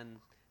Boston. And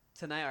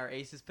tonight our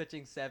ace is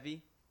pitching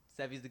Sevy.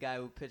 Sevy's the guy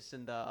who pitched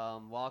in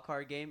the wild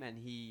card game, and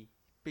he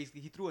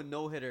threw a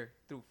no hitter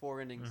through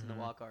 4 innings in the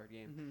wild card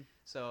game. Mm-hmm.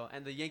 So,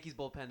 and the Yankees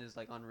bullpen is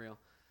like unreal.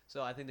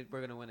 So I think that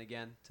we're gonna win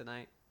again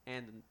tonight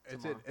and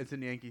tomorrow. It's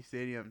in Yankee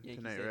Stadium Yankee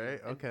tonight, Stadium.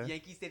 right? And Okay.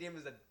 Yankee Stadium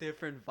is a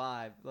different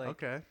vibe. Like,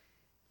 Okay.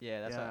 yeah,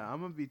 that's Yeah, why.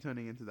 I'm gonna be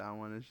tuning into that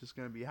one. It's just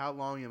gonna be how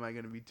long am I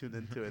gonna be tuned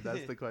into it?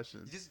 That's the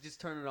question.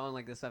 Just turn it on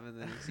like the 7th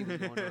inning, see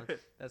what's going on.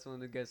 That's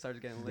when it starts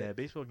getting lit. Yeah,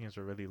 baseball games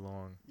are really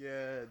long.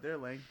 Yeah, they're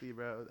lengthy,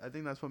 bro. I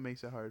think that's what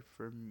makes it hard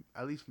for me,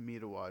 at least for me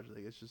to watch.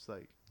 Like it's just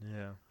like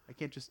Yeah. I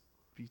can't just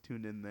be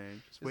tuned in there,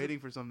 just Is waiting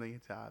for something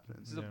to happen.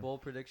 This is a Yeah.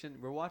 bold prediction.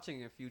 We're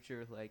watching a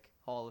future like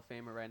Hall of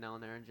Famer right now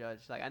in Aaron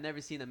Judge. Like I never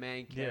seen a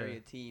man carry Yeah.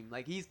 a team.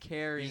 Like he's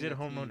carrying. He's hit a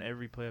home team. run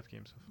every playoff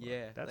game so far.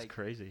 Yeah, That's like-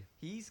 crazy.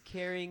 He's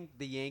carrying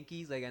the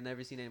Yankees like I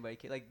never seen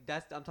anybody like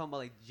that's I'm talking about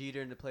like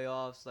Jeter in the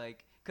playoffs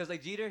like because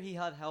like Jeter he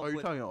had help Oh, you're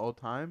with talking all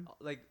time?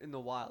 like in the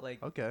wild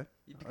like Okay.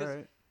 because All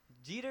right.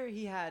 Jeter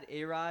he had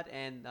A-Rod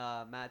and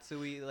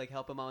Matsui like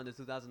help him out in the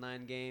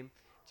 2009 game.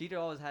 Jeter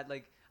always had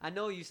like I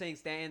know you're saying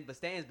Stanton, but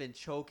Stanton's been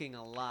choking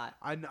a lot.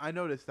 I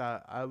noticed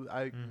that. I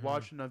Mhm.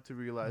 watched enough to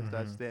realize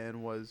that Mhm.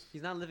 Stan was.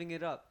 He's not living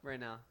it up right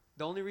now.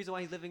 The only reason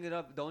why he's living it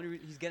up,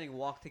 he's getting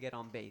walked to get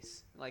on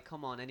base. Like,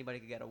 come on, anybody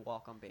could get a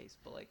walk on base,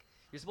 but like,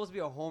 you're supposed to be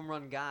a home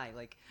run guy.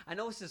 Like, I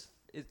know it's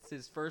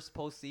his first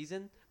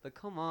postseason, but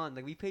come on,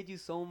 like we paid you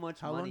so much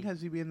How money. long has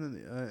he been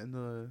in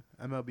the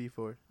MLB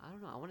for? I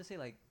don't know. I want to say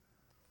like,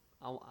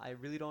 I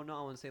really don't know.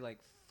 I want to say like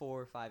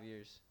 4 or 5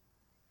 years.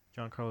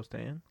 Giancarlo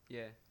Stanton?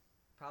 Yeah,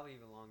 probably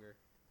even longer.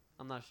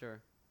 I'm not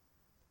sure.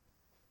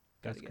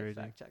 That's Gotta get crazy.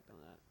 fact checked on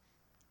that.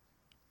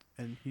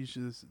 And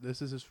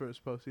this is his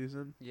first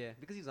postseason. Yeah,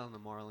 because he's on the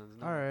Marlins.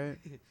 No. All right.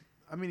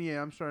 I mean,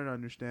 yeah, I'm starting to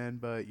understand,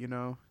 but you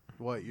know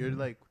what? You're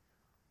like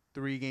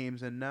 3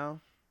 games in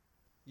now,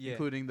 Yeah.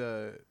 including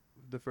the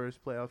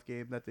first playoff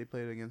game that they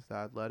played against the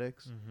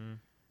Athletics. Mm-hmm.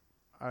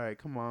 All right,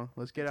 come on,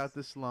 let's get out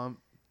this slump.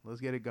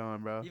 Let's get it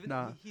going, bro. Even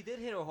Nah, though he did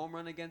hit a home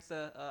run against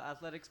the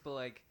Athletics, but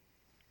like,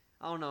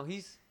 I don't know.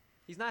 He's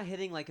not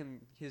hitting like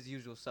his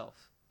usual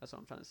self. That's what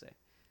I'm trying to say.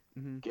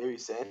 hmm Gary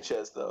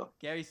Sanchez though.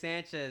 Gary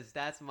Sanchez,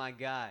 that's my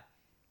guy.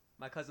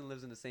 My cousin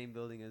lives in the same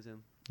building as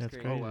him. It's That's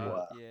crazy. crazy. wow.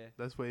 Wow. Yeah.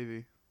 that's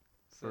wavy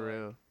So, for like,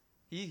 real.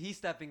 he's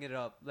stepping it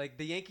up. Like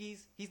the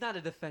Yankees, he's not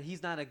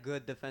a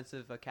good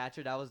defensive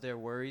catcher. That was their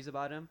worries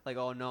about him. Like,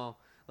 oh no,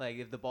 like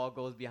if the ball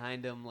goes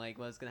behind him, like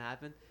what's gonna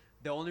happen?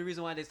 The only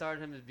reason why they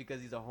started him is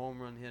because he's a home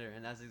run hitter,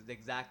 and that's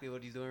exactly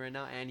what he's doing right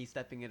now. And he's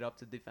stepping it up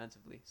to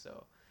defensively.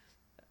 So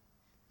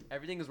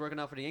everything is working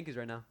out for the Yankees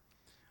right now.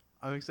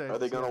 I'm excited. Are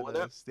they to see gonna how win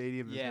the it?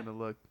 stadium Yeah. is gonna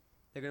look.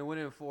 They're gonna win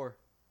it in 4.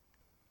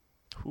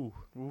 Ooh.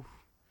 Oof.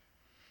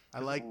 I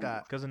like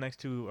that. Because the next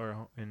two are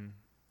in.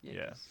 Yankees.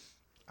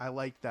 Yeah. I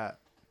like that.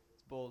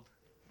 It's bold,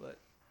 but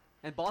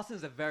and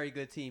Boston's a very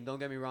good team. Don't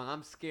get me wrong.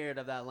 I'm scared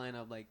of that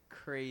lineup like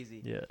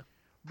crazy. Yeah.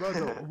 Bro,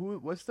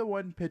 what's the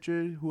one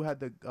pitcher who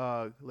had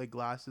the like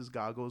glasses,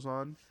 goggles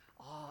on?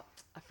 Oh,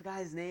 I forgot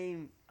his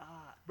name.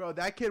 Bro,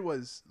 that kid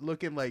was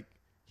looking like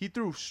he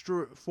threw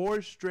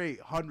 4 straight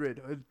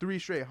 100, 3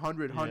 straight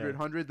 100, 100, Yeah.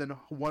 100, then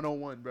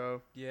 101,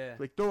 bro. Yeah.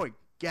 Like throwing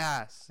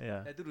gas.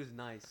 Yeah. That dude was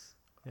nice.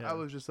 Yeah. I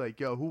was just like,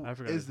 yo, who I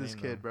forgot is his this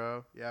name, kid, though.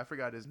 bro? Yeah, I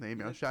forgot his name.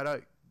 He Yo. looked-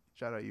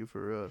 Shout out you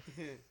for real.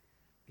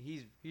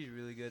 he's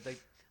really good. Like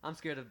I'm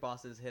scared of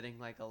Boston's hitting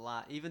like a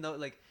lot. Even though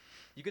like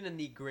you're gonna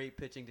need great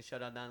pitching to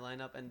shut out that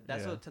lineup, and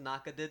that's Yeah. what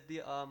Tanaka did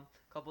the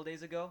couple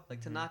days ago. Like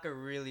Mhm. Tanaka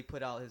really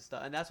put out his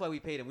stuff, and that's why we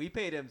paid him. We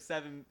paid him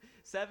 7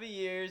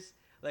 years,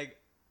 like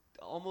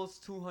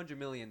almost 200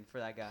 million for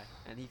that guy,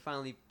 and he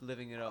finally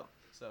living it up.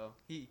 So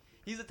he's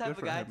the type Good of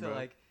for guy him, to bro.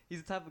 like.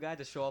 He's the type of guy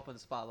to show up in the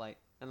spotlight,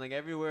 and like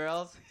everywhere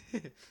else,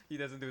 he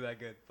doesn't do that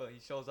good. But he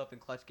shows up in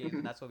clutch games,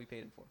 and that's what we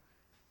paid him for.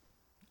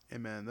 Hey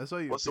man, that's all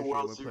you What's the appreciate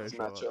World when Series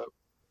players show up. matchup?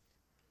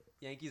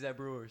 Yankees at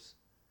Brewers.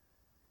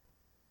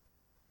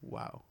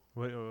 Wow.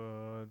 What,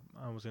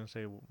 I was gonna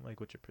say, like,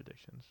 what's your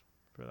predictions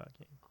for that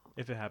game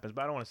if it happens?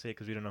 But I don't want to say it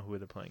because we don't know who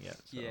they're playing yet.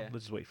 So Yeah.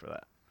 let's just wait for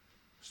that.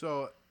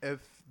 So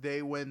if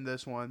they win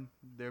this one,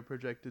 they're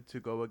projected to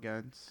go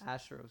against,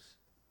 Astros.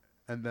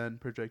 and then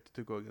projected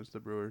to go against the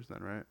Brewers.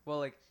 Then, right? Well,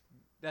 like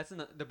that's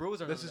in the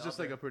Brewers are. This in is the just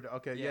like other- a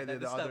okay. Yeah, Yeah, this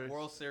the is other. the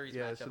World Series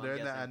Yeah, matchup. so I'm they're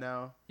in the guessing.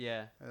 NL.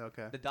 Yeah,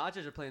 Okay. the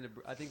Dodgers are playing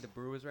I think the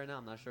Brewers right now.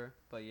 I'm not sure,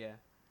 but yeah.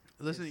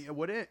 Listen, Yes.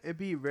 wouldn't it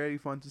be very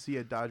fun to see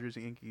a Dodgers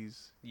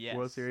Yankees Yes.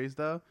 World Series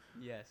though?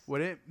 Yes.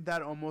 Wouldn't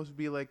that almost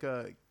be like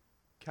a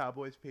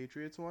Cowboys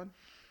Patriots one?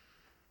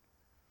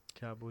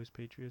 Cowboys,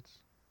 Patriots,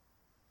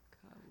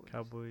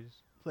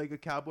 Cowboys. Like a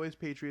Cowboys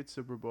Patriots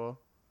Super Bowl.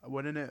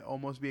 Wouldn't it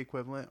almost be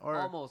equivalent? Or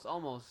Almost.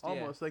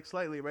 almost like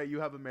slightly, right? You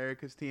have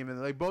America's team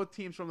and like both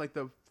teams from like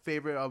the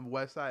favorite of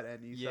West Side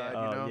and East Yeah. Side,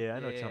 Oh you know? yeah, I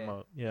know what you're talking Yeah.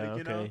 about. Yeah, Like,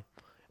 you know? okay.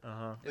 Uh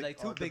huh. Yeah.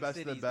 Like two the big best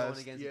of the cities going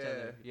best, against yeah. each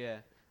other. Yeah.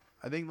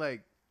 I think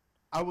like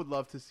I would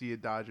love to see a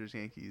Dodgers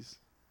Yankees.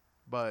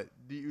 But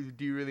do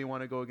you really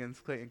want to go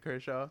against Clayton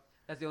Kershaw?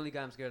 That's the only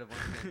guy I'm scared of.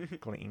 Once again.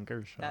 Clayton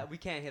Kershaw. We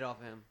can't hit off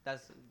of him.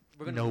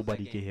 We're gonna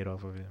Nobody lose that can game. hit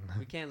off of him.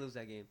 We can't lose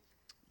that game.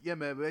 Yeah,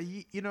 man. But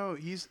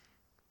he's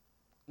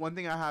one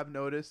thing I have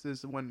noticed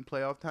is when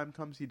playoff time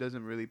comes, he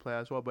doesn't really play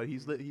as well. But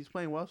he's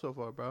playing well so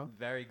far, bro.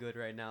 Very good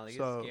right now. Like,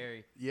 So, it's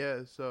scary.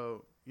 Yeah.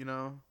 So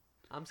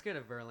I'm scared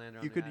of Verlander.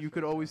 on you the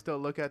could Astros, always so. still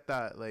look at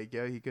that like,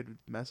 yeah, he could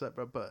mess up,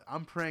 bro. But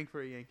I'm praying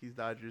for a Yankees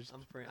Dodgers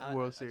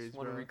World I Series, just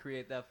want to bro.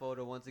 recreate that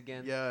photo once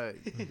again. Yeah.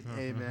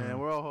 Hey, man,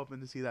 we're all hoping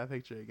to see that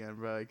picture again,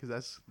 bro. Because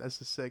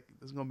that's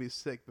gonna be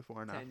sick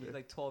before and 10 after. years,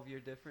 like 12-year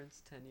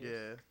difference. 10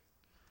 years. Yeah.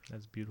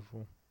 That's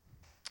beautiful.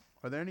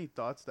 Are there any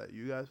thoughts that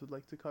you guys would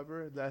like to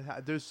cover?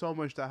 There's so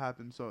much that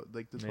happened. So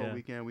like this whole Yeah.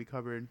 weekend, we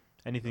covered.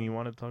 Anything you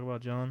want to talk about,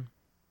 John?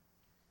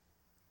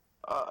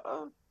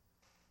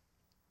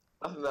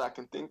 Nothing that I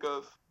can think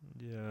of.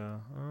 Yeah.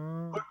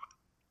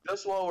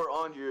 Just while we're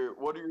on here,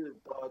 what are your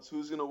thoughts?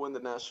 Who's gonna win the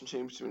national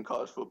championship in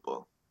college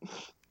football?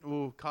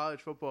 Ooh,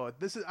 college football.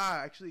 This is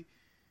actually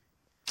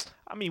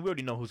I mean, we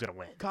already know who's gonna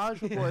win. college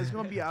football is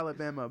gonna be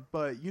Alabama,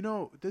 but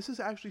this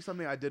is actually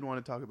something I did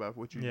want to talk about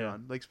with you, Yeah.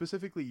 John. Like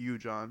specifically you,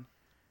 John.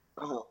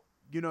 Uh-huh.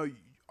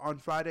 On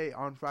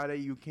Friday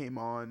you came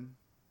on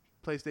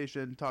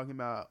PlayStation talking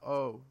about,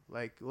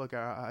 look,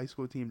 our high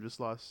school team just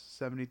lost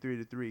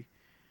 73-3.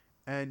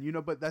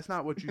 And but that's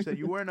not what you said.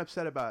 You weren't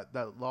upset about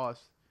that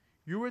loss.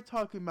 You were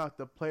talking about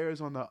the players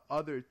on the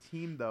other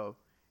team though.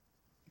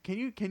 Can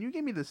you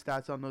give me the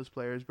stats on those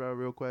players, bro,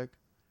 real quick?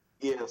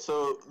 Yeah,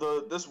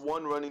 so this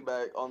one running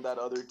back on that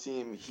other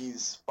team,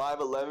 he's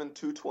 5'11",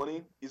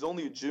 220. He's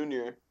only a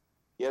junior.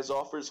 He has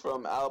offers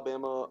from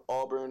Alabama,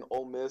 Auburn,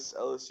 Ole Miss,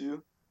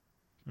 LSU.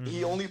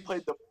 He only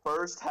played the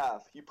first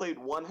half. He played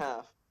one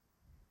half.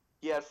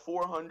 He had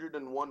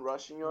 401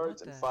 rushing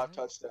yards and 5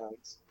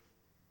 touchdowns.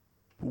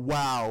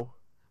 Wow.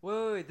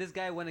 Wait. This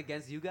guy went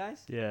against you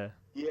guys? Yeah.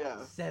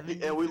 Yeah,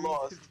 73? and we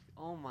lost.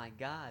 Oh my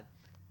God.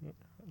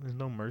 There's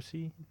no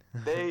mercy.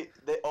 They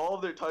all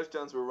of their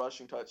touchdowns were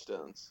rushing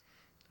touchdowns.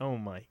 Oh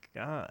my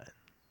God.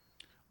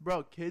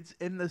 Bro, kids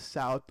in the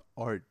South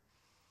are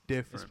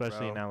different,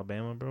 Especially bro. in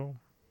Alabama, bro.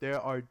 They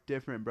are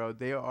different, bro.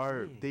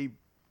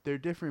 They're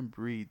different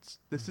breeds.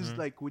 This is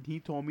like when he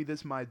told me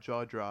this, my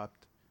jaw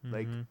dropped.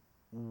 Like,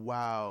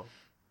 wow.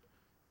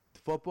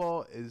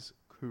 Football is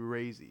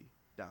crazy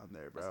down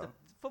there, bro.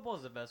 Football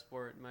is the best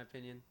sport, in my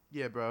opinion.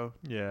 Yeah, bro.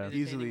 Yeah.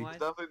 Easily. Entertaining-wise.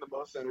 It's definitely the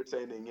most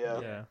entertaining. Yeah.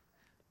 Yeah.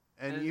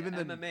 And even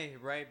the MMA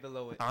right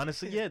below it.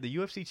 Honestly, yeah, the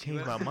UFC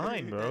changed my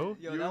mind, bro.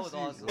 Yo, that was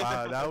awesome.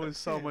 Wow, that was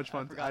so much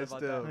fun. forgot about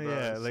that. Bro,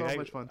 Yeah, like so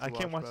much fun to I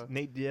can't watch bro.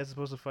 Nate Diaz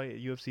supposed to fight at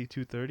UFC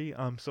 230.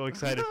 I'm so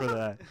excited for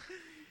that.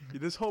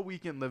 This whole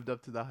weekend lived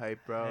up to the hype,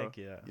 bro. Heck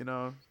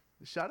yeah.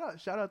 Shout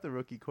out the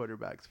rookie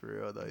quarterbacks for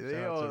real though. Shout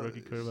out to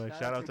rookie quarterback.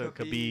 Shout out to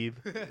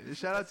Khabib.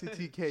 Shout out to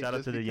TK. Shout out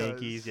just to the because-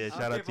 Yankees. Yeah, I shout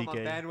don't out care if I'm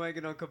a TK.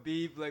 bandwagon on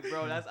Khabib. Like,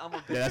 bro,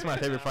 That's my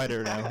favorite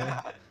fighter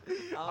now.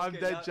 I'm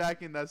dead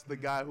jacking. That's the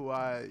guy who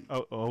I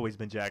Always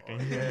been jacking.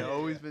 yeah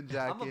always been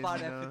jacking. I'm about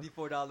you that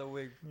know? $54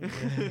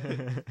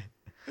 wig.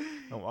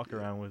 Don't walk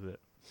around with it.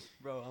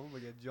 Bro, I'm gonna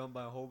get jumped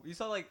by a whole. You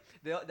saw like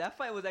that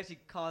fight was actually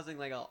causing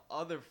like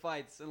other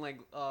fights and like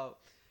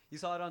you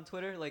saw it on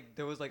Twitter. Like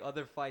there was like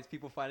other fights,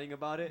 people fighting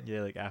about it.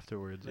 Yeah, like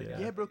afterwards. Like, Yeah.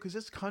 Yeah, bro, because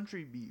it's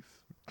country beef.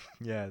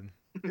 Yeah.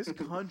 It's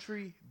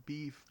country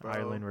beef, bro.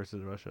 Ireland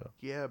versus Russia.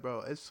 Yeah,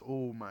 bro. It's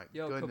oh my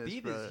Yo, goodness,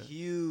 Khabib bro. is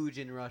huge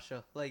in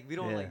Russia. Like we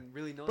don't Yeah. like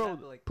really know Bro,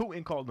 that, but like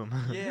Putin called him.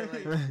 Yeah,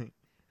 like,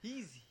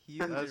 he's huge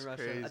That's in Russia. I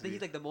crazy. think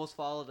he's like the most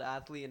followed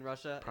athlete in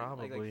Russia.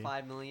 Probably. Like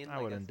 5 million. I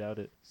like, wouldn't doubt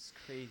it. It's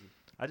crazy.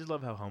 I just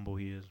love how humble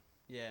he is.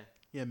 Yeah.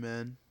 Yeah,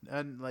 man.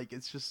 And like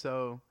it's just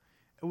so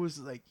it was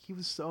like he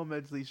was so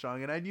mentally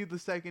strong and I knew the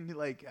second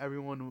like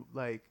everyone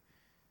like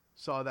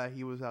saw that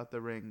he was out the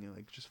ring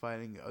like just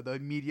fighting the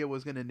media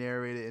was going to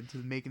narrate it into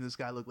making this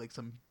guy look like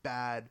some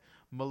bad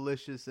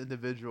malicious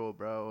individual,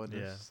 bro, and Yeah.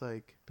 it's just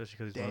like Especially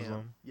because he's damn.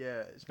 Muslim.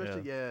 Yeah,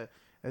 especially yeah.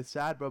 It's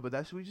sad, bro, but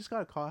we just got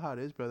to call it how it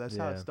is, bro. That's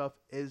how Yeah. stuff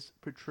is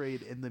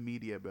portrayed in the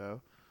media,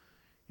 bro.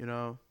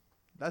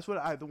 That's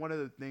what one of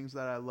the things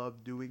that I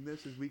love doing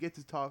this is we get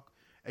to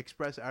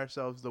express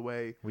ourselves the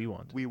way We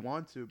want. we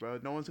want to, bro.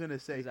 No one's gonna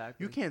say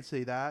Exactly. you can't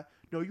say that.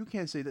 No, you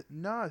can't say that.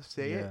 Nah,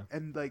 say it. Yeah.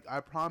 And like I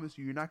promise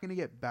you're not gonna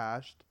get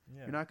bashed.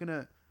 Yeah. You're not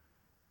gonna.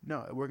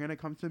 No, we're gonna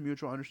come to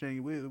mutual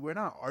understanding. We're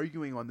not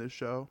arguing on this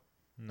show.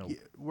 No. Yeah,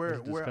 we're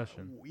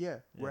discussion.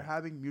 we're Yeah.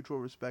 having mutual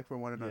respect for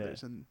one another,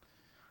 Yeah. and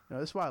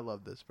that's why I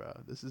love this, bro.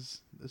 This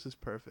is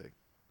perfect.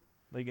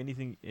 Like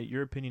anything,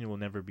 your opinion will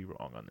never be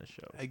wrong on this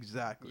show.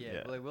 Exactly. Yeah.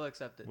 Yeah. But, like we'll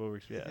accept it.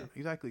 Yeah.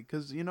 Exactly.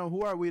 Because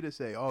who are we to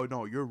say, oh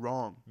no, you're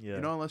wrong? Yeah.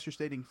 Unless you're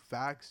stating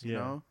facts. You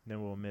know.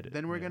 Then we'll admit it.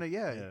 Then we're gonna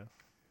Yeah.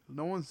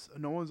 No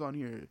one's on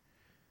here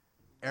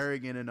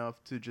arrogant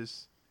enough to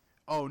just,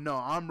 oh no,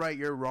 I'm right,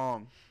 you're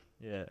wrong.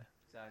 Yeah.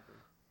 Exactly.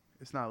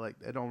 It's not like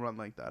it don't run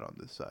like that on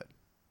this side.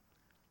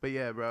 But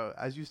yeah, bro,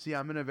 as you see,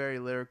 I'm in a very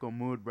lyrical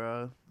mood,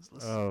 bro.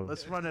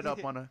 Let's run it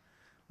up on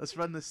let's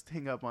run this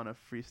thing up on a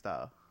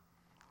freestyle.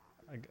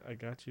 I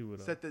got you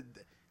with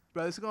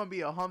Bro, this is gonna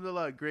be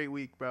alhamdulillah, a great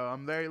week, bro.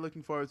 I'm very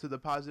looking forward to the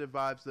positive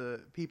vibes,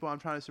 the people I'm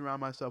trying to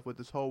surround myself with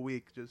this whole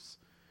week. Just,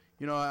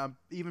 You know, I'm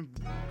even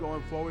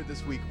going forward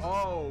this week.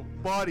 Oh,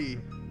 buddy.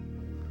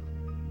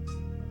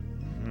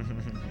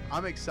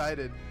 I'm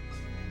excited.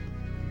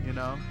 You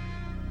know?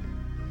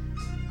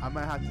 I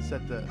might have to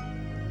set the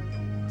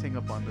ting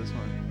up on this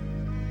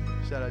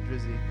one. Shout out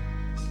Drizzy.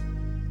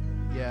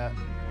 Yeah.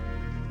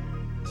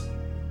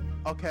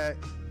 Okay.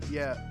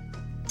 Yeah.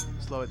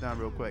 Slow it down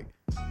real quick.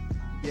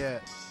 Yeah.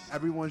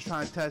 Everyone's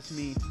trying to test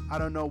me. I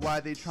don't know why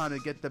they trying to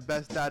get the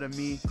best out of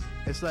me.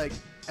 It's like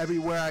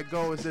everywhere I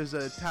go is there's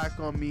an attack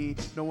on me.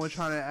 No one's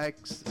trying to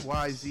X,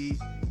 Y, Z.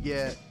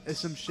 Yeah, it's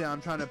some shit I'm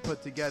trying to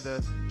put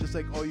together. Just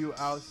like all you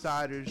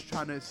outsiders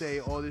trying to say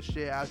all this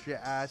shit out your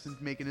ass and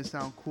making it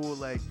sound cool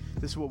like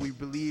this is what we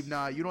believe.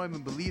 Nah, you don't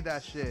even believe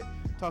that shit.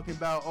 Talking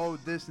about, oh,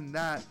 this and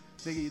that.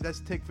 Nigga, let's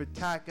tick for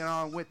tacking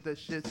on with the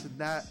shits and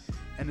that.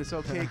 And it's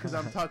okay because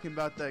I'm talking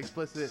about the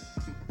explicit.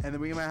 And then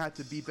we might have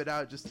to beep it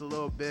out just a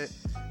little bit.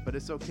 But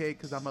it's okay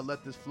because I'm going to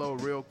let this flow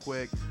real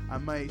quick. I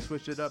might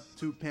switch it up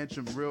to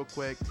Pantrum real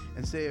quick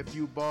and say a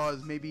few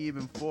bars, maybe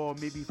even 4,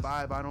 maybe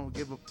 5. I don't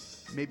give a,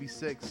 maybe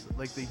 6.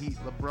 Like the Heat,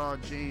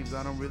 LeBron James,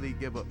 I don't really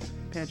give a.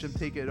 Pantrum,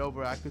 take it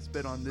over. I could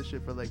spit on this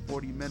shit for like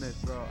 40 minutes.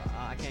 Bro,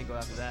 I can't go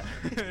after that.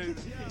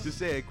 Just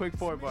say it. Quick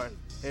 4 bar.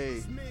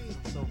 Hey.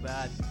 So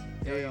bad.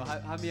 Yo,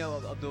 help me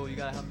out, Abdul. You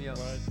gotta help me out.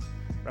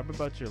 Rap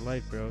about your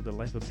life, bro. The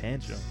life of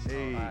Pancho.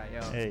 Hey. Alright,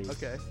 yo. Hey.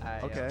 Okay.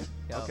 Alright, Okay.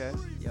 Yo. Okay.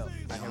 Yo.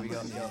 Alright, here we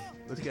go. Yo.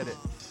 Let's get it.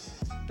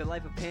 The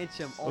life of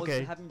Pancham. Always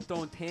Okay. having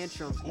throwing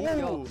tantrums. Ooh.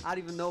 Yo, I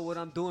don't even know what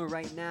I'm doing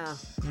right now.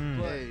 Mm.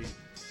 But, Hey.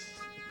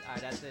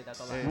 alright, that's it.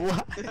 That's all I Hey.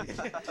 have.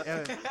 What?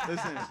 Yeah,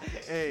 listen,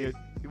 hey,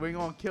 we're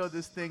gonna kill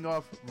this thing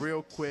off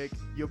real quick.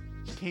 You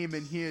came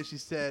in here, she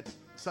said,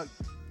 "Suck,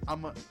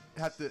 I'ma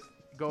have to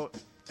go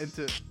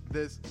into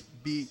this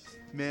beat,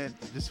 man.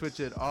 Just switch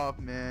it off,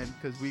 man,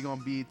 cause we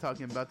gonna be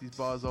talking about these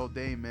bars all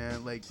day,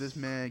 man. Like this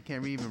man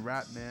can't even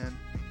rap, man.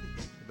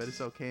 But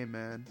it's okay,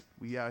 man.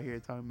 We out here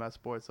talking about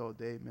sports all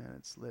day, man.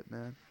 It's lit,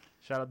 man.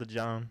 Shout out to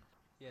John.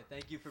 Yeah,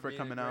 thank you for For being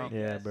coming a great out.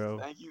 Yeah, guest. bro.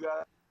 Thank you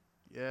guys.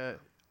 Yeah,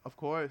 of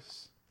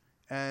course.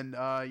 And,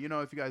 you know,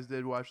 if you guys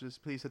did watch this,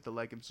 please hit the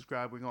like and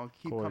subscribe. We're going to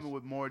keep Course. coming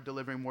with more,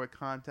 delivering more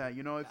content.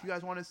 You know, if you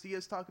guys want to see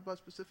us talk about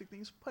specific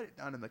things, put it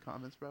down in the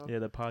comments, bro. Yeah,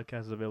 the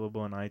podcast is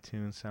available on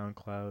iTunes,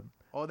 SoundCloud,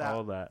 All that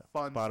all that,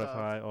 fun Spotify,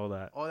 stuff. all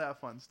that. All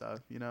that fun stuff,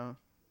 you know?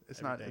 It's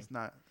Everything.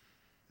 not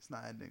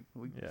ending.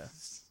 Yeah.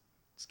 Just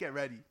get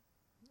ready.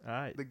 All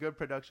right. The good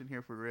production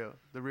here for real.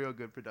 The real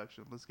good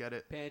production. Let's get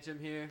it. Pancham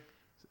here.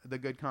 The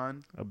good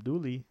con.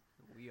 Abduli.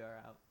 We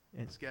are out.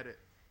 Let's get it.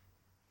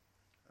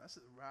 That's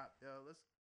a wrap, yo. Let's